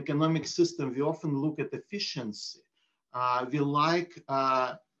that in economic system, we often look at efficiency. We like,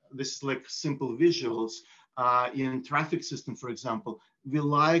 this is like simple visuals, in traffic system, for example, we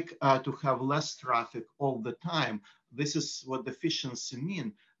like to have less traffic all the time. This is what efficiency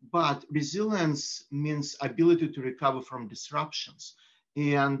means. But resilience means ability to recover from disruptions.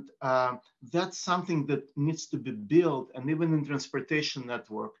 And that's something that needs to be built. And even in transportation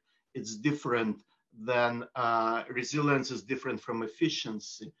network, it's different than resilience is different from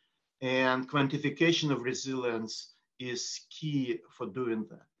efficiency. And quantification of resilience is key for doing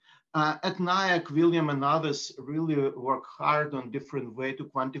that. At NIAC, William and others really work hard on different ways to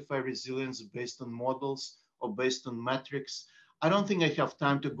quantify resilience based on models or based on metrics. I don't think I have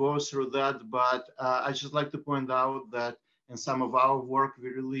time to go through that, but I just like to point out that in some of our work, we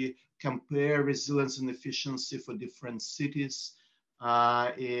really compare resilience and efficiency for different cities.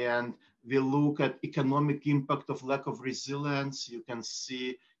 And we look at economic impact of lack of resilience. You can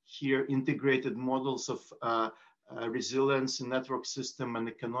see here integrated models of resilience in network system and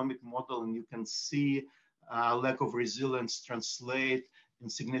economic model, and you can see lack of resilience translate in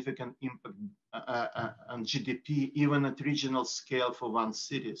significant impact on GDP, even at regional scale for one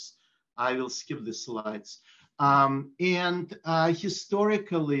cities. I will skip the slides. And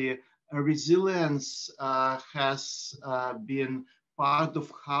historically, resilience has been part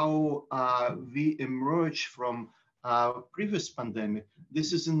of how we emerge from previous pandemic.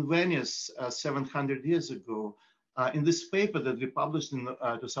 This is in Venice 700 years ago. In this paper that we published in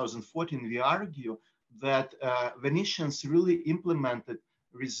 2014, we argue that Venetians really implemented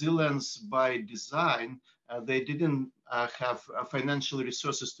resilience by design. They didn't have financial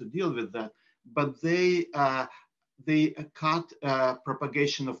resources to deal with that, but they cut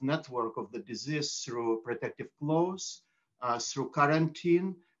propagation of network of the disease through protective clothes, through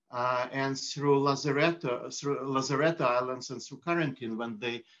quarantine, and through lazaretto islands and through quarantine when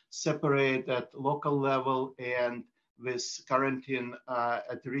they separate at local level and with quarantine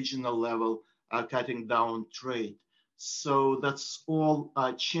at regional level, cutting down trade. So that's all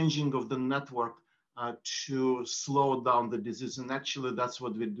changing of the network to slow down the disease. And actually that's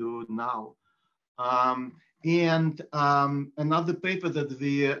what we do now. And another paper that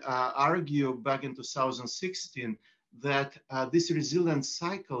we argue back in 2016 that these resilience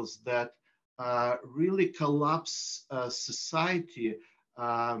cycles that really collapse society.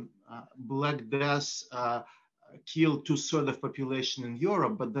 Black Death killed 2/3 of population in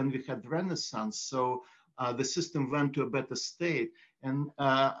Europe, but then we had Renaissance, so the system went to a better state. And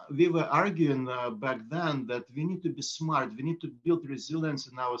we were arguing back then that we need to be smart, we need to build resilience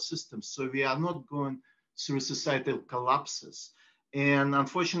in our system, so we are not going through societal collapses. And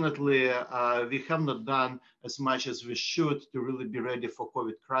unfortunately, we have not done as much as we should to really be ready for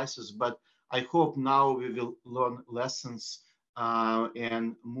COVID crisis, but I hope now we will learn lessons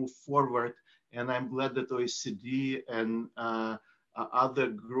and move forward. And I'm glad that OECD and other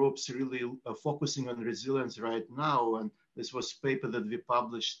groups really are focusing on resilience right now. And this was a paper that we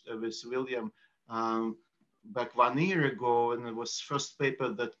published with William back 1 year ago, and it was first paper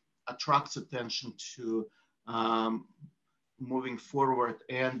that attracts attention to moving forward.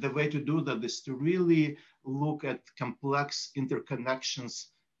 And the way to do that is to really look at complex interconnections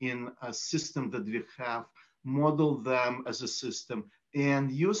in a system that we have, model them as a system,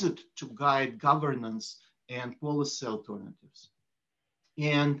 and use it to guide governance and policy alternatives.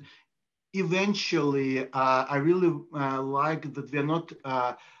 And eventually, I really like that we're not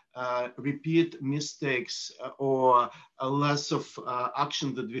repeat mistakes or less of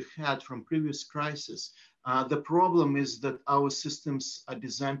action that we had from previous crises. The problem is that our systems are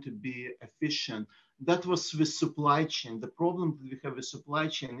designed to be efficient. That was with supply chain. The problem that we have with supply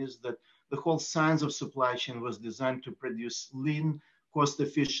chain is that the whole science of supply chain was designed to produce lean,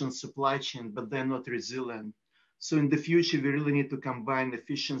 cost-efficient supply chain, but they're not resilient. So in the future, we really need to combine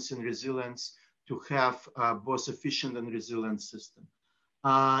efficiency and resilience to have both efficient and resilient system.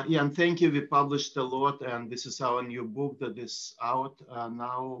 Yeah, and thank you. We published a lot, and this is our new book that is out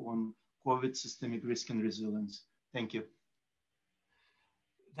now on COVID systemic risk and resilience. Thank you.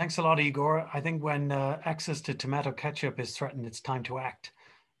 Thanks a lot, Igor. I think when access to tomato ketchup is threatened, it's time to act.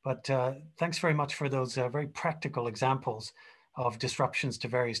 But thanks very much for those very practical examples of disruptions to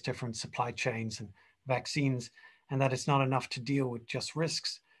various different supply chains and vaccines, and that it's not enough to deal with just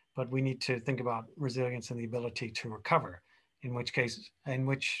risks, but we need to think about resilience and the ability to recover, in which case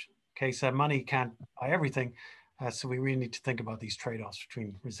money can't buy everything. So we really need to think about these trade-offs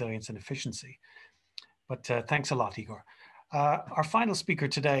between resilience and efficiency. But thanks a lot, Igor. Our final speaker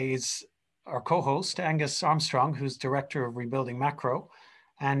today is our co-host, Angus Armstrong, who's Director of Rebuilding Macro.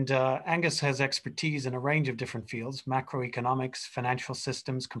 And Angus has expertise in a range of different fields: macroeconomics, financial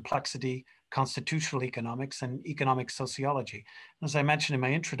systems, complexity, constitutional economics, and economic sociology. As I mentioned in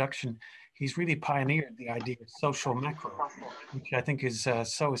my introduction, he's really pioneered the idea of social macro, which I think is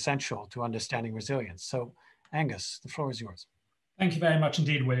so essential to understanding resilience. So Angus, the floor is yours. Thank you very much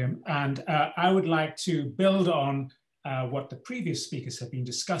indeed, William. And I would like to build on what the previous speakers have been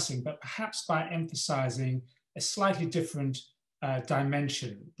discussing, but perhaps by emphasizing a slightly different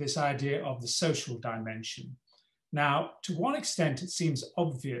dimension, this idea of the social dimension. Now, to one extent, it seems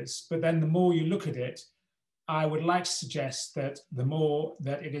obvious, but then the more you look at it, I would like to suggest that the more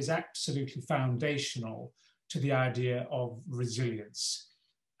that it is absolutely foundational to the idea of resilience.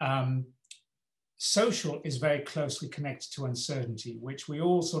 Social is very closely connected to uncertainty, which we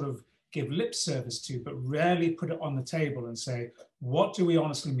all sort of give lip service to, but rarely put it on the table and say, what do we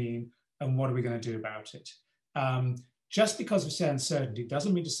honestly mean and what are we going to do about it? Just because we say uncertainty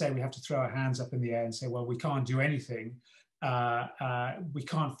doesn't mean to say we have to throw our hands up in the air and say, well, we can't do anything. We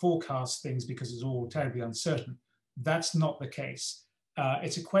can't forecast things because it's all terribly uncertain. That's not the case.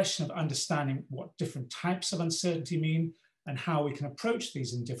 It's a question of understanding what different types of uncertainty mean and how we can approach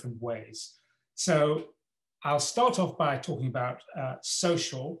these in different ways. So I'll start off by talking about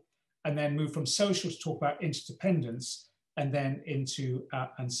social, and then move from social to talk about interdependence, and then into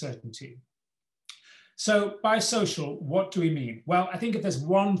uncertainty. So by social, what do we mean? Well, I think if there's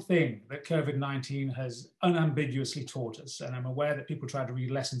one thing that COVID-19 has unambiguously taught us, and I'm aware that people try to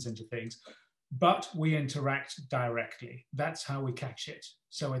read lessons into things, but we interact directly. That's how we catch it.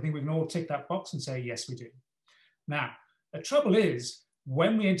 So I think we can all tick that box and say, yes, we do. Now, the trouble is,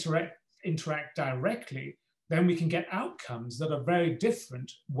 when we interact directly, then we can get outcomes that are very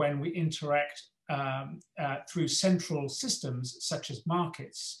different when we interact through central systems such as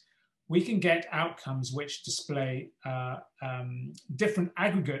markets. We can get outcomes which display different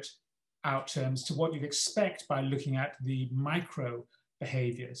aggregate outcomes to what you'd expect by looking at the micro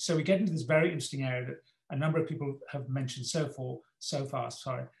behavior. So we get into this very interesting area that a number of people have mentioned so far,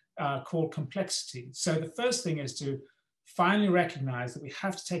 called complexity. So the first thing is to finally recognize that we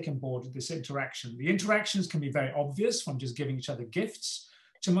have to take on board this interaction. The interactions can be very obvious, from just giving each other gifts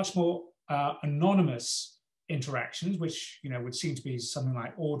to much more anonymous interactions, which would seem to be something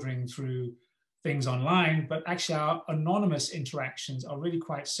like ordering through things online, but actually our anonymous interactions are really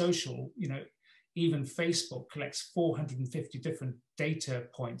quite social. You know, even Facebook collects 450 different data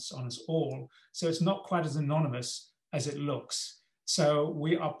points on us all. So it's not quite as anonymous as it looks. So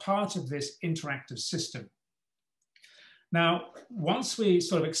we are part of this interactive system. Now, once we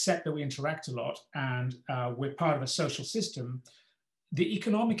sort of accept that we interact a lot and we're part of a social system, the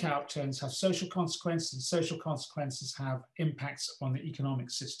economic outturns have social consequences, and social consequences have impacts on the economic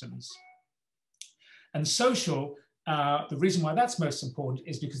systems. And social, the reason why that's most important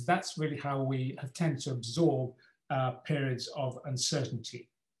is because that's really how we have tended to absorb periods of uncertainty.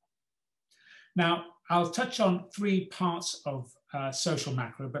 Now, I'll touch on 3 parts of social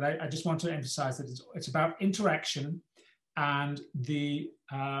macro, but I just want to emphasize that it's about interaction and the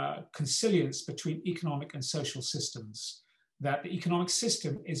consilience between economic and social systems, that the economic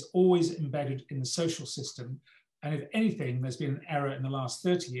system is always embedded in the social system. And if anything, there's been an error in the last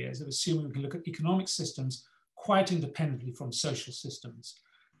 30 years of assuming we can look at economic systems quite independently from social systems.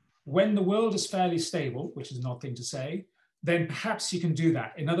 When the world is fairly stable, which is an odd thing to say, then perhaps you can do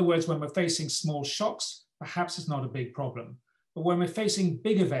that. In other words, when we're facing small shocks, perhaps it's not a big problem. But when we're facing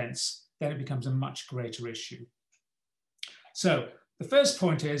big events, then it becomes a much greater issue. So the first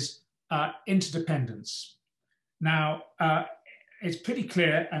point is interdependence. Now, it's pretty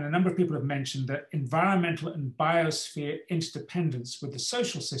clear, and a number of people have mentioned, that environmental and biosphere interdependence with the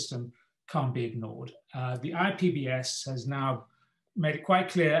social system can't be ignored. The IPBES has now made it quite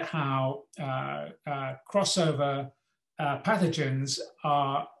clear how crossover pathogens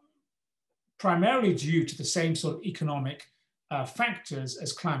are primarily due to the same sort of economic factors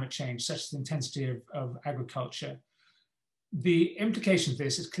as climate change, such as the intensity of agriculture. The implication of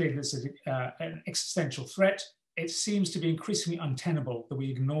this is clearly this is an existential threat. It seems to be increasingly untenable that we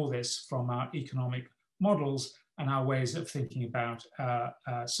ignore this from our economic models and our ways of thinking about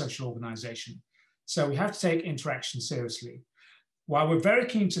social organization. So we have to take interaction seriously. While we're very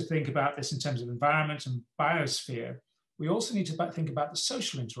keen to think about this in terms of environment and biosphere, we also need to think about the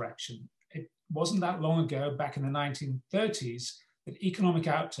social interaction. It wasn't that long ago, back in the 1930s, that economic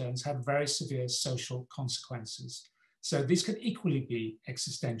outturns had very severe social consequences. So these could equally be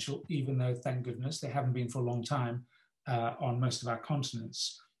existential, even though, thank goodness, they haven't been for a long time on most of our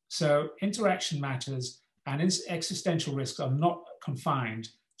continents. So interaction matters, and existential risks are not confined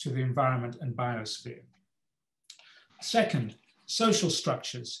to the environment and biosphere. Second, social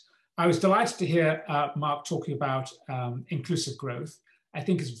structures. I was delighted to hear Mark talking about inclusive growth. I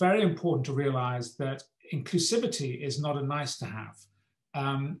think it's very important to realize that inclusivity is not a nice to have.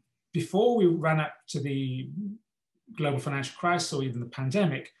 Before we ran up to the global financial crisis or even the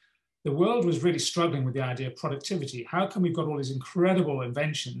pandemic, the world was really struggling with the idea of productivity. How come we've got all these incredible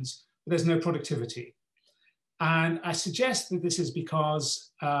inventions, but there's no productivity? And I suggest that this is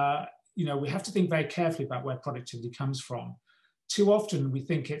because you know, we have to think very carefully about where productivity comes from. Too often we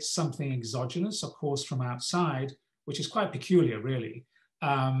think it's something exogenous, of course, from outside, which is quite peculiar, really.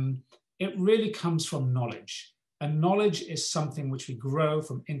 It really comes from knowledge. And knowledge is something which we grow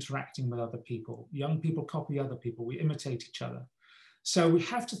from interacting with other people. Young people copy other people, we imitate each other. So we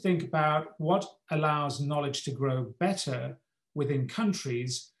have to think about what allows knowledge to grow better within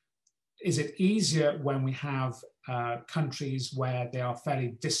countries. Is it easier when we have countries where they are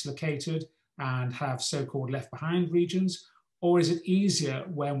fairly dislocated and have so-called left behind regions? Or is it easier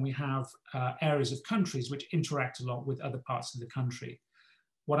when we have areas of countries which interact a lot with other parts of the country?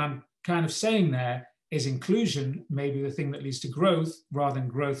 What I'm kind of saying there is inclusion may be the thing that leads to growth rather than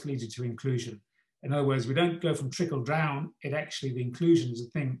growth leading to inclusion. In other words, we don't go from trickle down, the inclusion is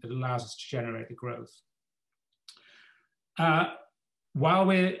the thing that allows us to generate the growth. While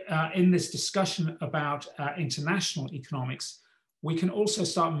we're in this discussion about international economics, we can also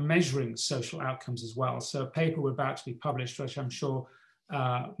start measuring social outcomes as well. So a paper we're about to be published, which I'm sure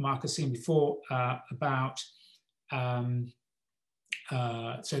Mark has seen before, about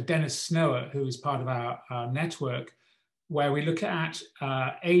so Dennis Snower, who is part of our network, where we look at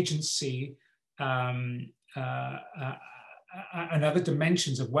agency and other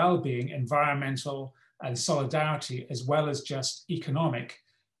dimensions of well-being, environmental and solidarity, as well as just economic.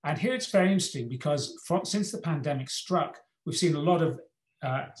 And here it's very interesting because since the pandemic struck, we've seen a lot of,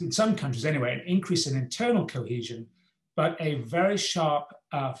 in some countries anyway, an increase in internal cohesion, but a very sharp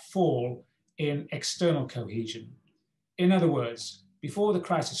fall in external cohesion. In other words, before the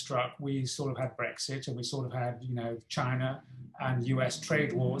crisis struck, we sort of had Brexit and we sort of had, you know, China and US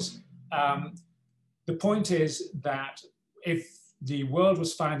trade wars. The point is that if the world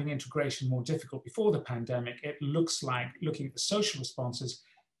was finding integration more difficult before the pandemic, it looks like, looking at the social responses,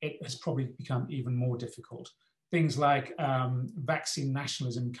 it has probably become even more difficult. Things like vaccine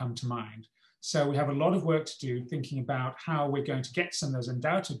nationalism come to mind. So we have a lot of work to do thinking about how we're going to get some of those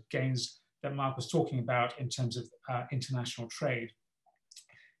undoubted gains that Mark was talking about in terms of international trade.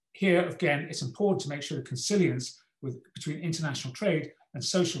 Here, again, it's important to make sure the consilience between international trade and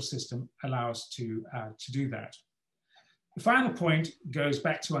social system allow us to do that. The final point goes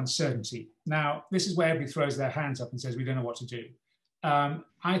back to uncertainty. Now, this is where everybody throws their hands up and says, we don't know what to do.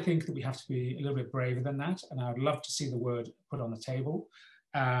 I think that we have to be a little bit braver than that, and I would love to see the word put on the table.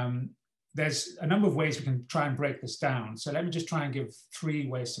 There's a number of ways we can try and break this down. So let me just try and give 3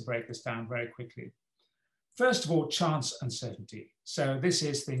 ways to break this down very quickly. First of all, chance uncertainty. So this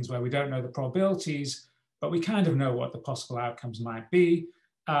is things where we don't know the probabilities, but we kind of know what the possible outcomes might be.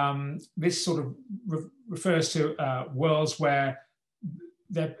 This sort of refers to worlds where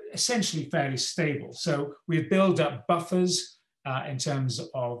they're essentially fairly stable. So we build up buffers in terms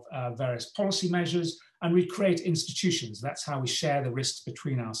of various policy measures, and we create institutions. That's how we share the risks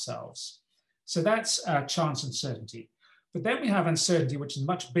between ourselves. So that's chance uncertainty. But then we have uncertainty, which is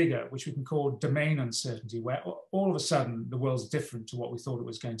much bigger, which we can call domain uncertainty, where all of a sudden the world's different to what we thought it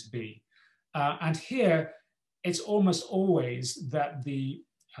was going to be. And here, it's almost always that the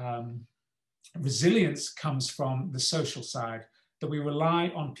resilience comes from the social side, that we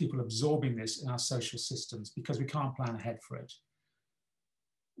rely on people absorbing this in our social systems because we can't plan ahead for it.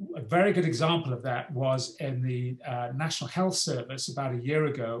 A very good example of that was in the National Health Service about a year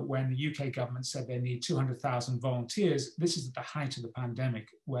ago when the UK government said they need 200,000 volunteers. This is at the height of the pandemic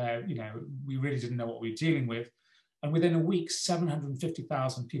where, you know, we really didn't know what we were dealing with. And within a week,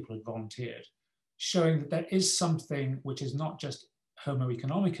 750,000 people had volunteered, showing that there is something which is not just Homo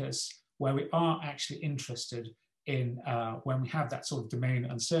economicus, where we are actually interested in, when we have that sort of domain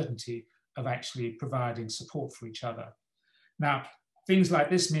uncertainty, of actually providing support for each other. Now, things like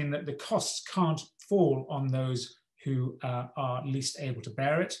this mean that the costs can't fall on those who are least able to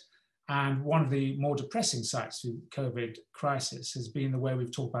bear it. And one of the more depressing sides through the COVID crisis has been the way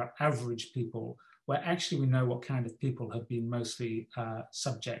we've talked about average people, where actually we know what kind of people have been mostly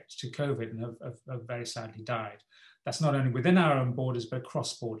subject to COVID and have very sadly died. That's not only within our own borders, but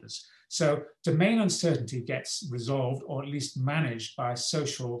across borders. So domain uncertainty gets resolved, or at least managed, by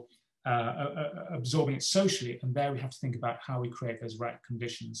social absorbing it socially, and there we have to think about how we create those right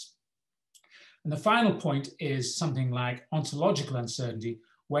conditions. And the final point is something like ontological uncertainty,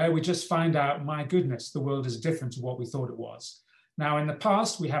 where we just find out, my goodness, the world is different to what we thought it was. Now, in the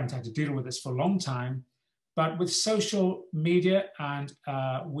past, we haven't had to deal with this for a long time, but with social media, and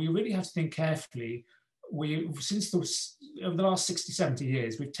we really have to think carefully. Over the last 60, 70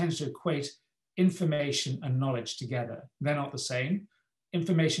 years, we've tended to equate information and knowledge together. They're not the same.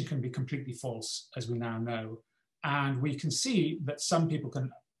 Information can be completely false, as we now know. And we can see that some people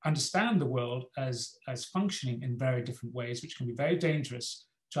can understand the world as functioning in very different ways, which can be very dangerous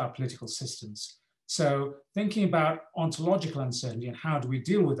to our political systems. So thinking about ontological uncertainty and how do we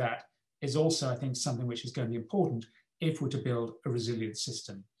deal with that is also, I think, something which is going to be important if we're to build a resilient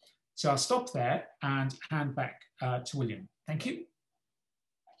system. So I'll stop there and hand back to William. Thank you.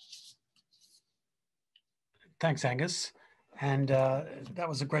 Thanks, Angus. And that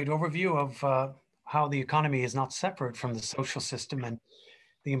was a great overview of how the economy is not separate from the social system and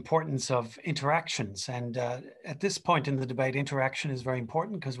the importance of interactions. And at this point in the debate, interaction is very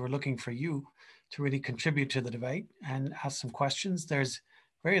important because we're looking for you to really contribute to the debate and ask some questions. There's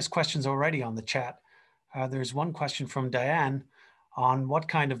various questions already on the chat. There's one question from Diane on what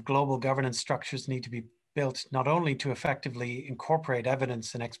kind of global governance structures need to be built, not only to effectively incorporate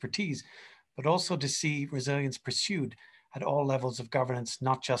evidence and expertise, but also to see resilience pursued at all levels of governance,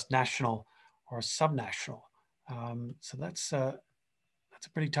 not just national or subnational. So that's a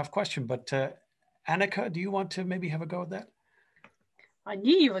pretty tough question, but Anneke, do you want to maybe have a go at that? I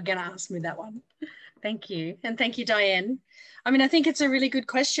knew you were going to ask me that one. Thank you. And thank you, Diane. I mean, I think it's a really good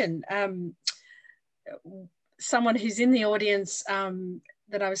question. Someone who's in the audience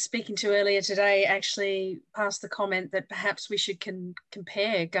that I was speaking to earlier today actually passed the comment that perhaps we should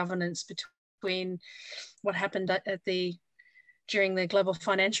compare governance between what happened during the global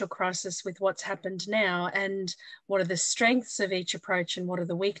financial crisis with what's happened now, and what are the strengths of each approach and what are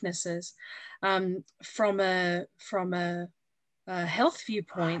the weaknesses. From a health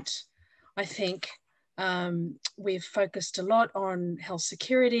viewpoint, I think we've focused a lot on health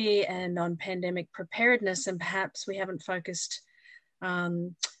security and on pandemic preparedness, and perhaps we haven't focused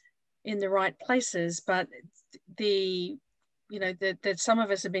in the right places. But that some of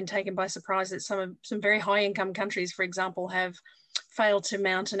us have been taken by surprise that some very high income countries, for example, have failed to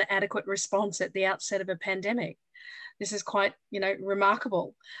mount an adequate response at the outset of a pandemic. This is quite,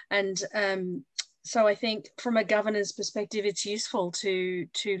 remarkable. And so I think from a governance perspective, it's useful to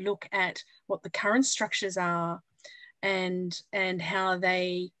look at what the current structures are and how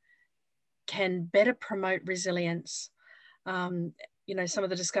they can better promote resilience. You know, some of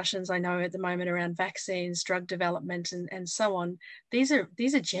the discussions I know at the moment around vaccines, drug development, and so on, these are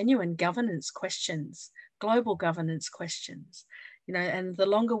genuine governance questions, global governance questions, you know, and the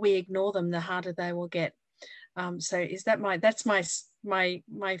longer we ignore them, the harder they will get. So that's my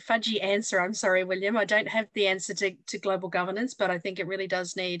fudgy answer. I'm sorry, William, I don't have the answer to global governance, but I think it really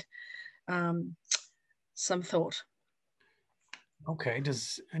does need some thought. Okay,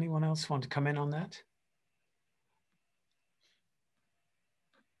 does anyone else want to come in on that?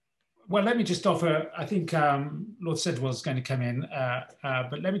 Well, let me just offer, I think Lord Sedwill is going to come in,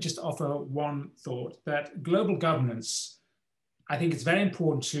 but let me just offer one thought that global governance, I think it's very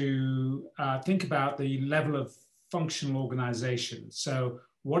important to think about the level of functional organization. So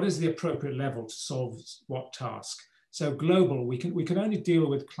what is the appropriate level to solve what task? So global, we can only deal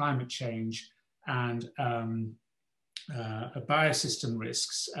with climate change and biosystem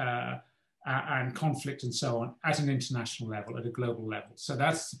risks and conflict and so on at an international level, at a global level. So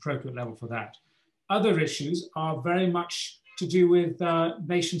that's the appropriate level for that. Other issues are very much to do with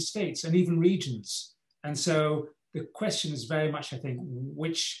nation states and even regions. And so the question is very much, I think,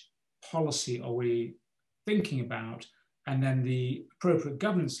 which policy are we thinking about? And then the appropriate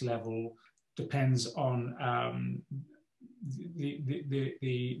governance level depends on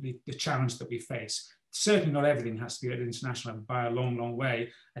the challenge that we face. Certainly not everything has to be at international level by a long, long way.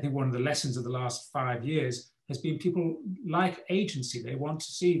 I think one of the lessons of the last 5 years has been people like agency. They want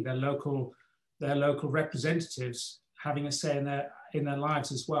to see their local representatives having a say in their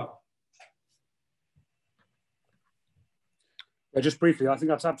lives as well. Yeah, just briefly, I think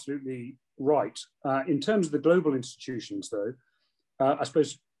that's absolutely right. In terms of the global institutions, though, I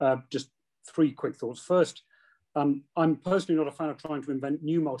suppose just 3 quick thoughts. First, I'm personally not a fan of trying to invent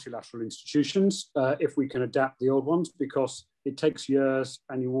new multilateral institutions if we can adapt the old ones, because it takes years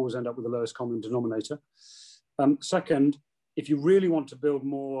and you always end up with the lowest common denominator. Second, if you really want to build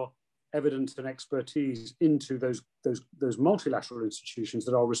more evidence and expertise into those multilateral institutions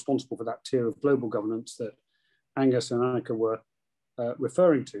that are responsible for that tier of global governance that Angus and Anneke were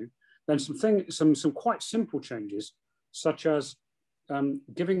referring to, then some quite simple changes, such as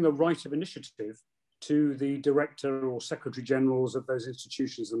giving the right of initiative to the director or secretary generals of those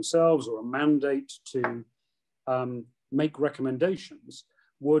institutions themselves, or a mandate to make recommendations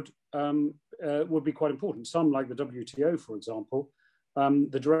would be quite important. Some, like the WTO, for example,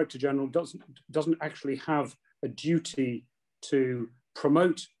 the director general doesn't actually have a duty to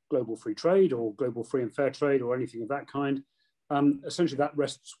promote global free trade or global free and fair trade or anything of that kind. Essentially, that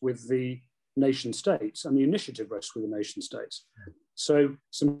rests with the nation states, and the initiative rests with the nation states. So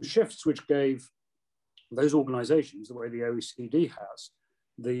some shifts which gave those organizations, the way the OECD has,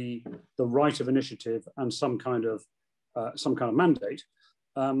 the right of initiative and some kind of mandate,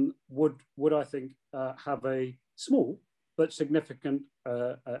 would I think have a small but significant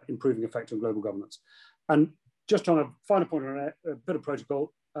improving effect on global governance. And just on a final point on a bit of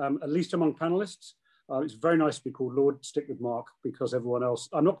protocol, at least among panelists, it's very nice to be called Lord. Stick with Mark, because everyone else,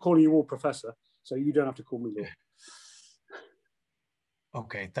 I'm not calling you all Professor, so you don't have to call me Lord.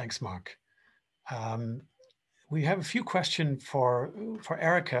 Okay, thanks, Mark. We have a few questions for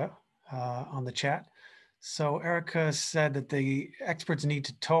Erica on the chat. So Erica said that the experts need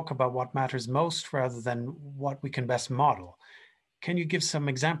to talk about what matters most rather than what we can best model. Can you give some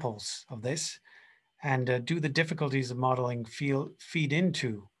examples of this? And do the difficulties of modeling feed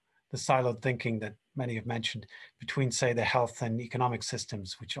into the siloed thinking that many have mentioned between, say, the health and economic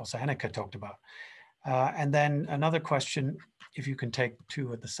systems, which also Anneke talked about? And then another question, if you can take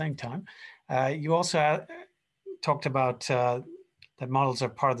 2 at the same time. You also talked about that models are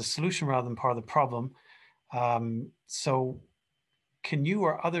part of the solution rather than part of the problem. So can you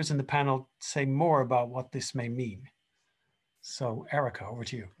or others in the panel say more about what this may mean? So Erica, over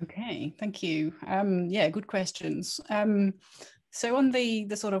to you. Okay, thank you. Yeah, good questions. So on the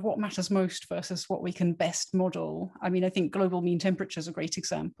sort of what matters most versus what we can best model, I mean, I think global mean temperature is a great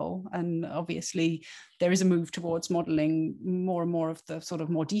example. And obviously there is a move towards modeling more and more of the sort of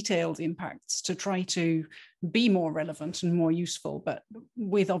more detailed impacts to try to be more relevant and more useful, but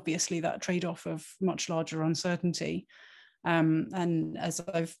with obviously that trade-off of much larger uncertainty. And as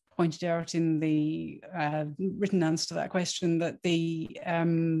I've pointed out in the written answer to that question, that the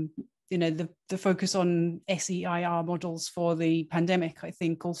focus on SEIR models for the pandemic, I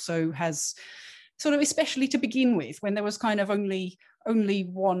think, also has sort of, especially to begin with, when there was kind of only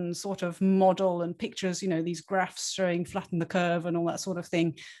one sort of model and pictures, these graphs showing flatten the curve and all that sort of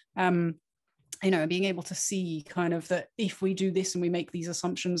thing. being able to see kind of that if we do this and we make these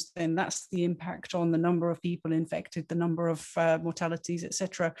assumptions, then that's the impact on the number of people infected, the number of mortalities,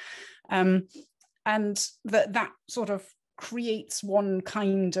 etc. And that sort of creates one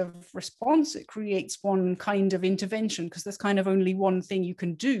kind of response, it creates one kind of intervention, because there's kind of only one thing you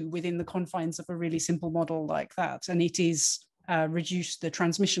can do within the confines of a really simple model like that, and it is reduce the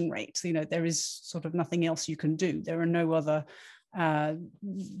transmission rate. There is sort of nothing else you can do. There are no other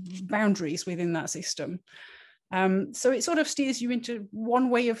boundaries within that system. So it sort of steers you into one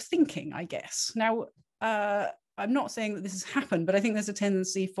way of thinking, I guess. Now, I'm not saying that this has happened, but I think there's a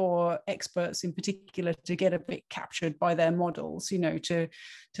tendency for experts in particular to get a bit captured by their models, to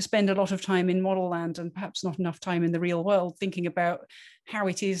spend a lot of time in model land and perhaps not enough time in the real world thinking about how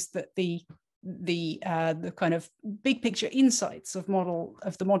it is that the kind of big picture insights of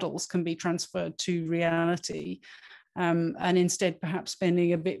the models can be transferred to reality. And instead perhaps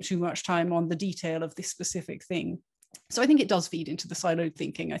spending a bit too much time on the detail of this specific thing. So I think it does feed into the siloed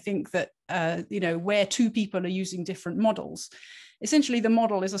thinking. I think that, where two people are using different models, essentially the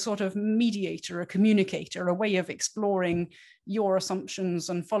model is a sort of mediator, a communicator, a way of exploring your assumptions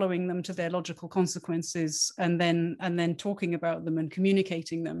and following them to their logical consequences, and then talking about them and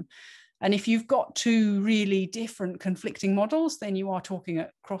communicating them. And if you've got two really different conflicting models, then you are talking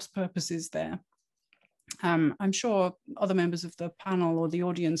at cross purposes there. I'm sure other members of the panel or the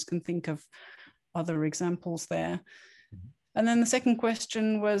audience can think of other examples there. And then the second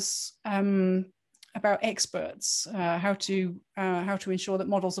question was about experts, how to ensure that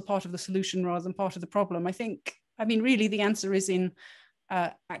models are part of the solution rather than part of the problem. Really the answer is in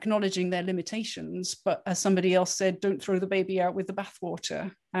acknowledging their limitations, but as somebody else said, don't throw the baby out with the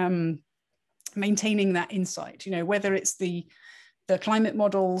bathwater. Maintaining that insight, whether it's the climate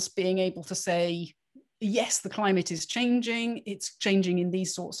models being able to say, yes, the climate is changing. It's changing in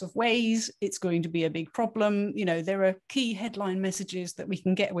these sorts of ways. It's going to be a big problem. There are key headline messages that we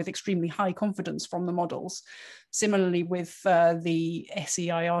can get with extremely high confidence from the models. Similarly, with the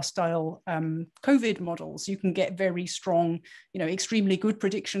SEIR style COVID models, you can get very strong, extremely good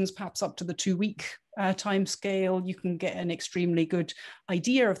predictions, perhaps up to the 2-week time scale. You can get an extremely good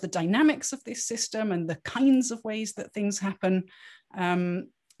idea of the dynamics of this system and the kinds of ways that things happen.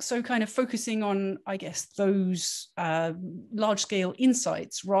 So kind of focusing on, I guess, those large-scale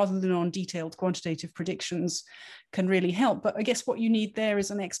insights rather than on detailed quantitative predictions can really help. But I guess what you need there is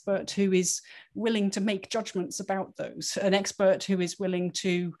an expert who is willing to make judgments about those, an expert who is willing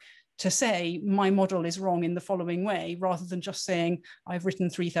to say, my model is wrong in the following way, rather than just saying, I've written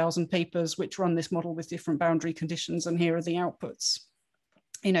 3,000 papers which run this model with different boundary conditions, and here are the outputs.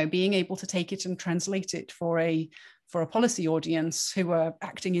 Being able to take it and translate it for a policy audience who are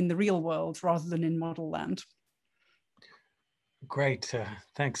acting in the real world rather than in model land. Great,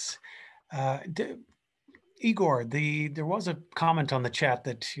 thanks. Igor, there was a comment on the chat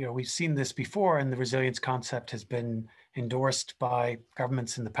that we've seen this before, and the resilience concept has been endorsed by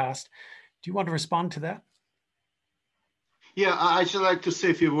governments in the past. Do you want to respond to that? Yeah, I should like to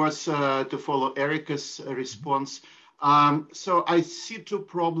say a few words to follow Erica's response. So I see two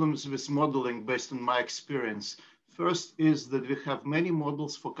problems with modeling based on my experience. First is that we have many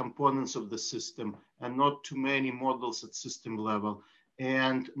models for components of the system and not too many models at system level,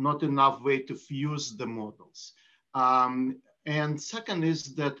 and not enough way to fuse the models. And second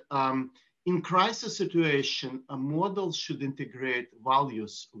is that in crisis situation, a model should integrate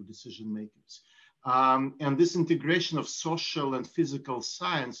values of decision makers. And this integration of social and physical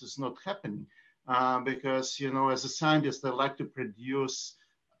science is not happening because, as a scientist, I like to produce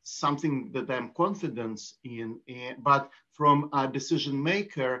something that I'm confident in, but from a decision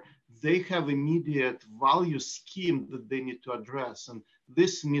maker, they have immediate value scheme that they need to address, and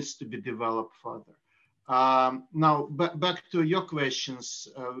this needs to be developed further. Now, back to your questions,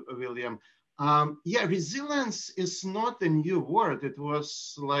 William. Yeah, resilience is not a new word. It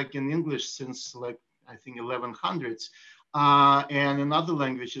was like in English since I think 1100s, and in other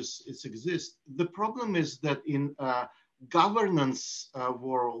languages it exists. The problem is that in governance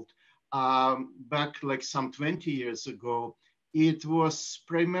world, back some 20 years ago, it was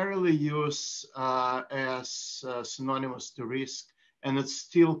primarily used as synonymous to risk, and it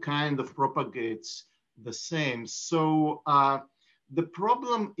still kind of propagates the same. So the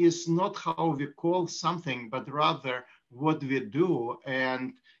problem is not how we call something, but rather what we do,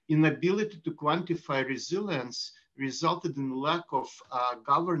 and inability to quantify resilience resulted in lack of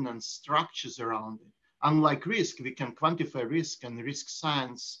governance structures around it. Unlike risk, we can quantify risk, and risk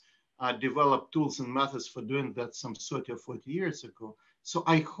science developed tools and methods for doing that some 30 or 40 years ago. So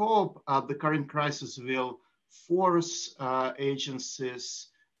I hope the current crisis will force agencies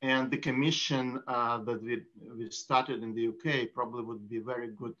and the commission that we started in the UK probably would be very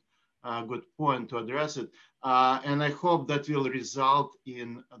good point to address it. And I hope that will result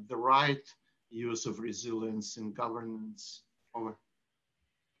in the right use of resilience in governance. Over.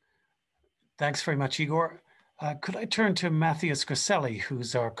 Thanks very much, Igor. Could I turn to Matthias Griselli,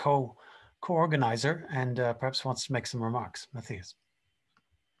 who's our co-organizer and perhaps wants to make some remarks. Matthias.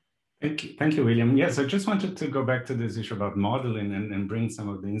 Thank you, William. Yes, I just wanted to go back to this issue about modeling and bring some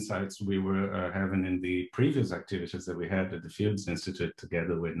of the insights we were having in the previous activities that we had at the Fields Institute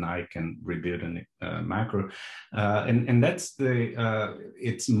together with Nike and Rebuild and Macro. And that's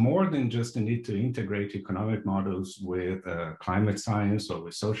it's more than just the need to integrate economic models with climate science or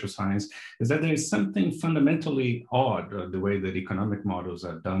with social science, is that there is something fundamentally odd the way that economic models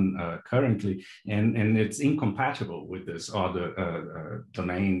are done currently, and it's incompatible with this other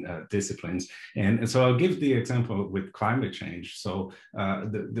domain disciplines. And so I'll give the example with climate change. So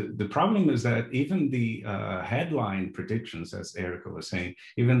the problem is that even the headline predictions, as Erica was saying,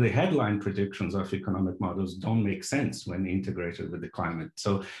 even the headline predictions of economic models don't make sense when integrated with the climate.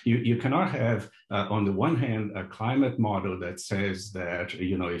 So you cannot have, on the one hand, a climate model that says that,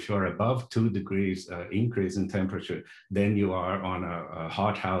 you know, if you're above 2 degrees increase in temperature, then you are on a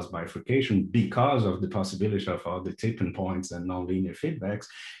hothouse bifurcation because of the possibility of all the tipping points and nonlinear feedbacks.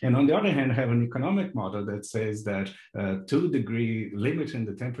 And on the other hand, have an economic model that says that 2-degree limiting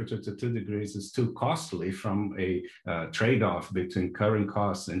the temperature to 2 degrees is too costly from a trade-off between current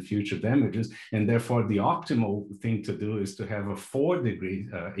costs and future damages. And therefore, the optimal thing to do is to have a 4-degree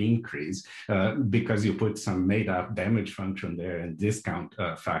increase because you put some made-up damage function there and discount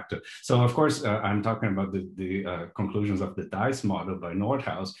factor. So of course, I'm talking about the conclusions of the DICE model by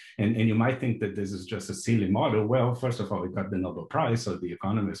Nordhaus. And you might think that this is just a silly model. Well, first of all, it got the Nobel Prize, so the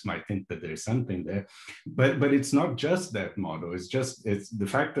economists might think that there's something there, but it's not just that model. It's the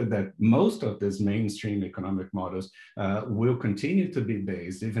fact that most of these mainstream economic models will continue to be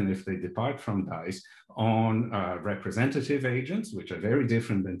based, even if they depart from DICE, on representative agents, which are very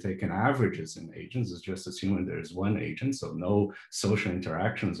different than taking averages in agents. It's just assuming there's one agent, so no social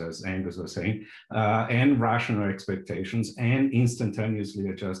interactions, as Angus was saying, and rational expectations, and instantaneously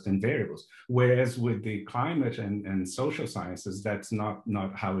adjusting variables. Whereas with the climate and social sciences, that's not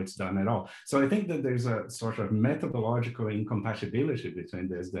how it's done at all. So I think that there's a sort of methodological incompatibility between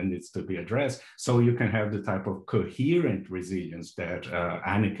this that needs to be addressed, so you can have the type of coherent resilience that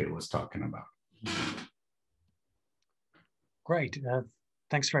Anneke was talking about. Great.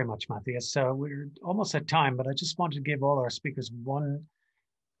 Thanks very much, Matthias. We're almost at time, but I just wanted to give all our speakers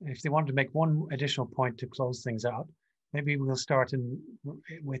if they wanted to make one additional point to close things out. Maybe we'll start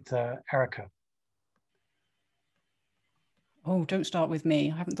with Erica. Oh, don't start with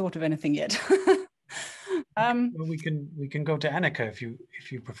me. I haven't thought of anything yet. Well, we can go to Anneke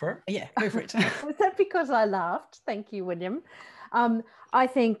if you prefer. Yeah, go for it. Was that because I laughed? Thank you, William. I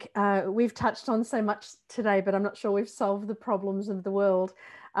think we've touched on so much today, but I'm not sure we've solved the problems of the world.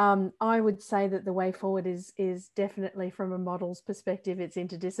 I would say that the way forward is definitely, from a models perspective, it's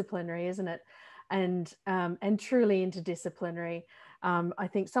interdisciplinary, isn't it? And truly interdisciplinary. I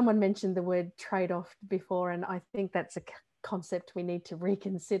think someone mentioned the word trade-off before, and I think that's a concept we need to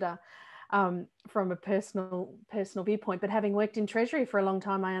reconsider from a personal viewpoint. But having worked in Treasury for a long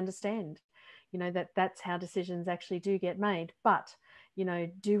time, I understand, you know, that's how decisions actually do get made. But, you know,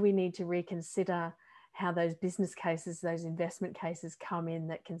 do we need to reconsider how those business cases, those investment cases come in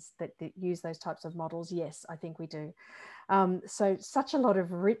that use those types of models? Yes, I think we do. So such a lot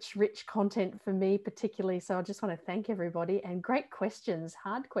of rich content for me particularly. So I just want to thank everybody, and great questions,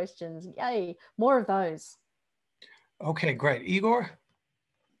 hard questions. Yay, more of those. Okay, great. Igor,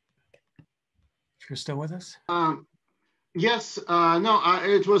 if you're still with us. Yes,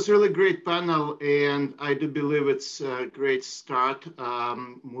 it was really great panel, and I do believe it's a great start,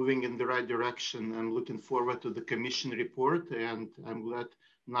 moving in the right direction. I'm looking forward to the Commission report, and I'm glad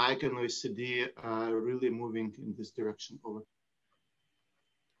Nike and OECD are really moving in this direction. Over.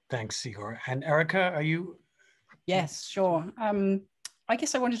 Thanks, Igor. And Erica, are you? Yes, sure. I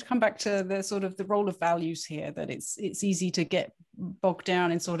guess I wanted to come back to the role of values here, that it's easy to get bogged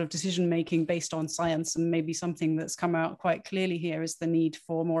down in sort of decision making based on science, and maybe something that's come out quite clearly here is the need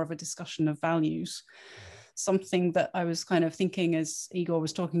for more of a discussion of values. Something that I was kind of thinking as Igor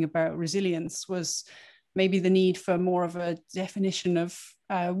was talking about resilience was maybe the need for more of a definition of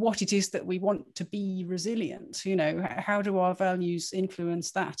what it is that we want to be resilient. You know, how do our values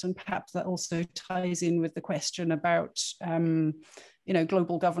influence that? And perhaps that also ties in with the question about you know,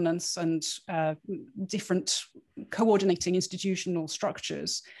 global governance and different coordinating institutional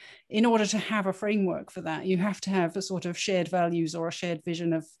structures, in order to have a framework for that, you have to have a sort of shared values or a shared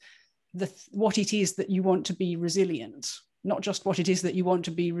vision of what it is that you want to be resilient, not just what it is that you want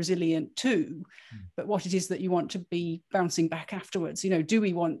to be resilient to, but what it is that you want to be bouncing back afterwards. You know, do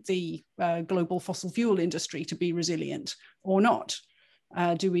we want the global fossil fuel industry to be resilient or not?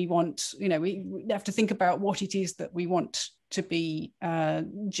 Do we want, you know, we have to think about what it is that we want to be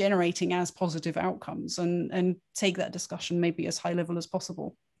generating as positive outcomes, and take that discussion maybe as high level as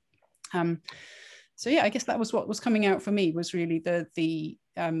possible. So yeah, I guess that was what was coming out for me, was really that the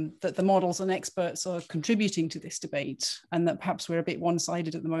models and experts are contributing to this debate, and that perhaps we're a bit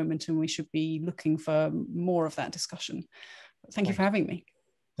one-sided at the moment, and we should be looking for more of that discussion. But thank you for having me.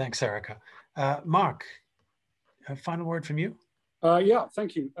 Thanks, Erica. Mark, a final word from you? Yeah,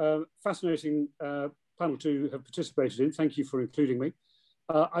 thank you. Fascinating panel to have participated in. Thank you for including me.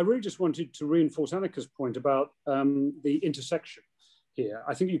 I really just wanted to reinforce Anneke's point about the intersection here.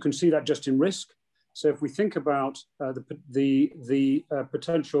 I think you can see that just in risk. So if we think about the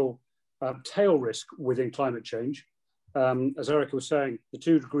potential tail risk within climate change, as Erica was saying, the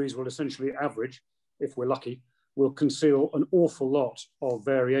 2 degrees will essentially average, if we're lucky, will conceal an awful lot of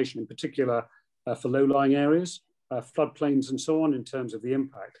variation, in particular for low-lying areas, floodplains and so on, in terms of the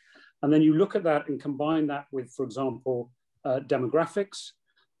impact. And then you look at that and combine that with, for example, demographics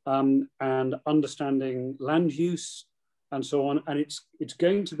and understanding land use and so on. And it's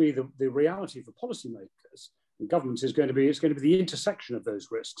going to be the reality for policymakers and governments is going to be the intersection of those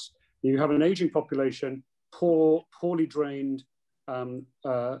risks. You have an aging population, poorly drained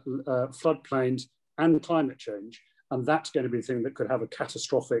floodplains and climate change. And that's going to be the thing that could have a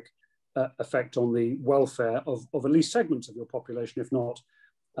catastrophic effect on the welfare of at least segments of your population, if not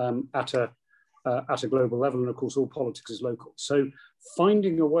at a global level. And of course, all politics is local. So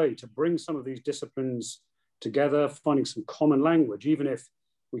finding a way to bring some of these disciplines together, finding some common language, even if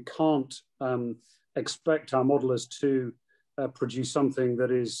we can't expect our modelers to produce something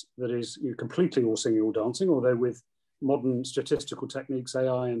that is completely all singing, all dancing, although with modern statistical techniques,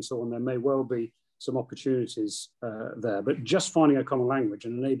 AI and so on, there may well be some opportunities there, but just finding a common language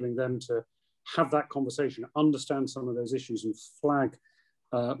and enabling them to have that conversation, understand some of those issues and flag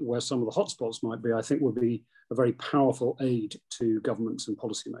where some of the hotspots might be, I think would be a very powerful aid to governments and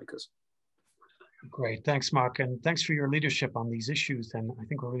policymakers. Great, thanks, Mark, and thanks for your leadership on these issues. And I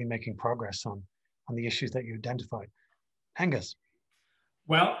think we're really making progress on the issues that you identified. Angus.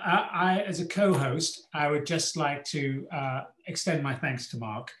 Well, I, as a co-host, I would just like to extend my thanks to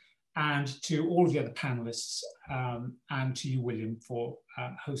Mark and to all of the other panelists, and to you, William, for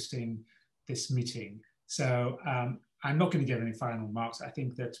hosting this meeting. So I'm not going to give any final remarks. I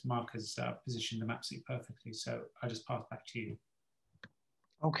think that Mark has positioned them absolutely perfectly. So I'll just pass back to you.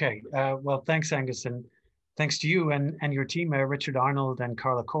 Okay, well, thanks, Angus, and thanks to you and your team, Richard Arnold and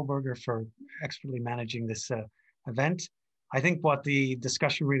Carla Kohlberger, for expertly managing this event. I think what the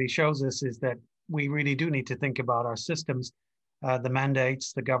discussion really shows us is that we really do need to think about our systems, the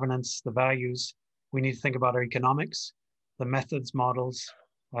mandates, the governance, the values. We need to think about our economics, the methods, models,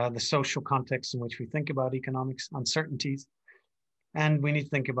 the social context in which we think about economics, uncertainties. And we need to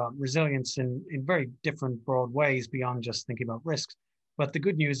think about resilience in very different, broad ways beyond just thinking about risks. But the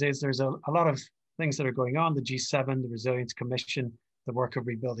good news is there's a lot of things that are going on, the G7, the Resilience Commission, the work of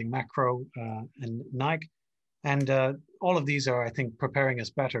rebuilding Macro and Nike. And all of these are, I think, preparing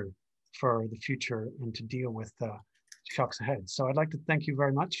us better for the future and to deal with shocks ahead. So I'd like to thank you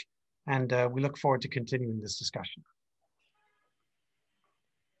very much. And we look forward to continuing this discussion.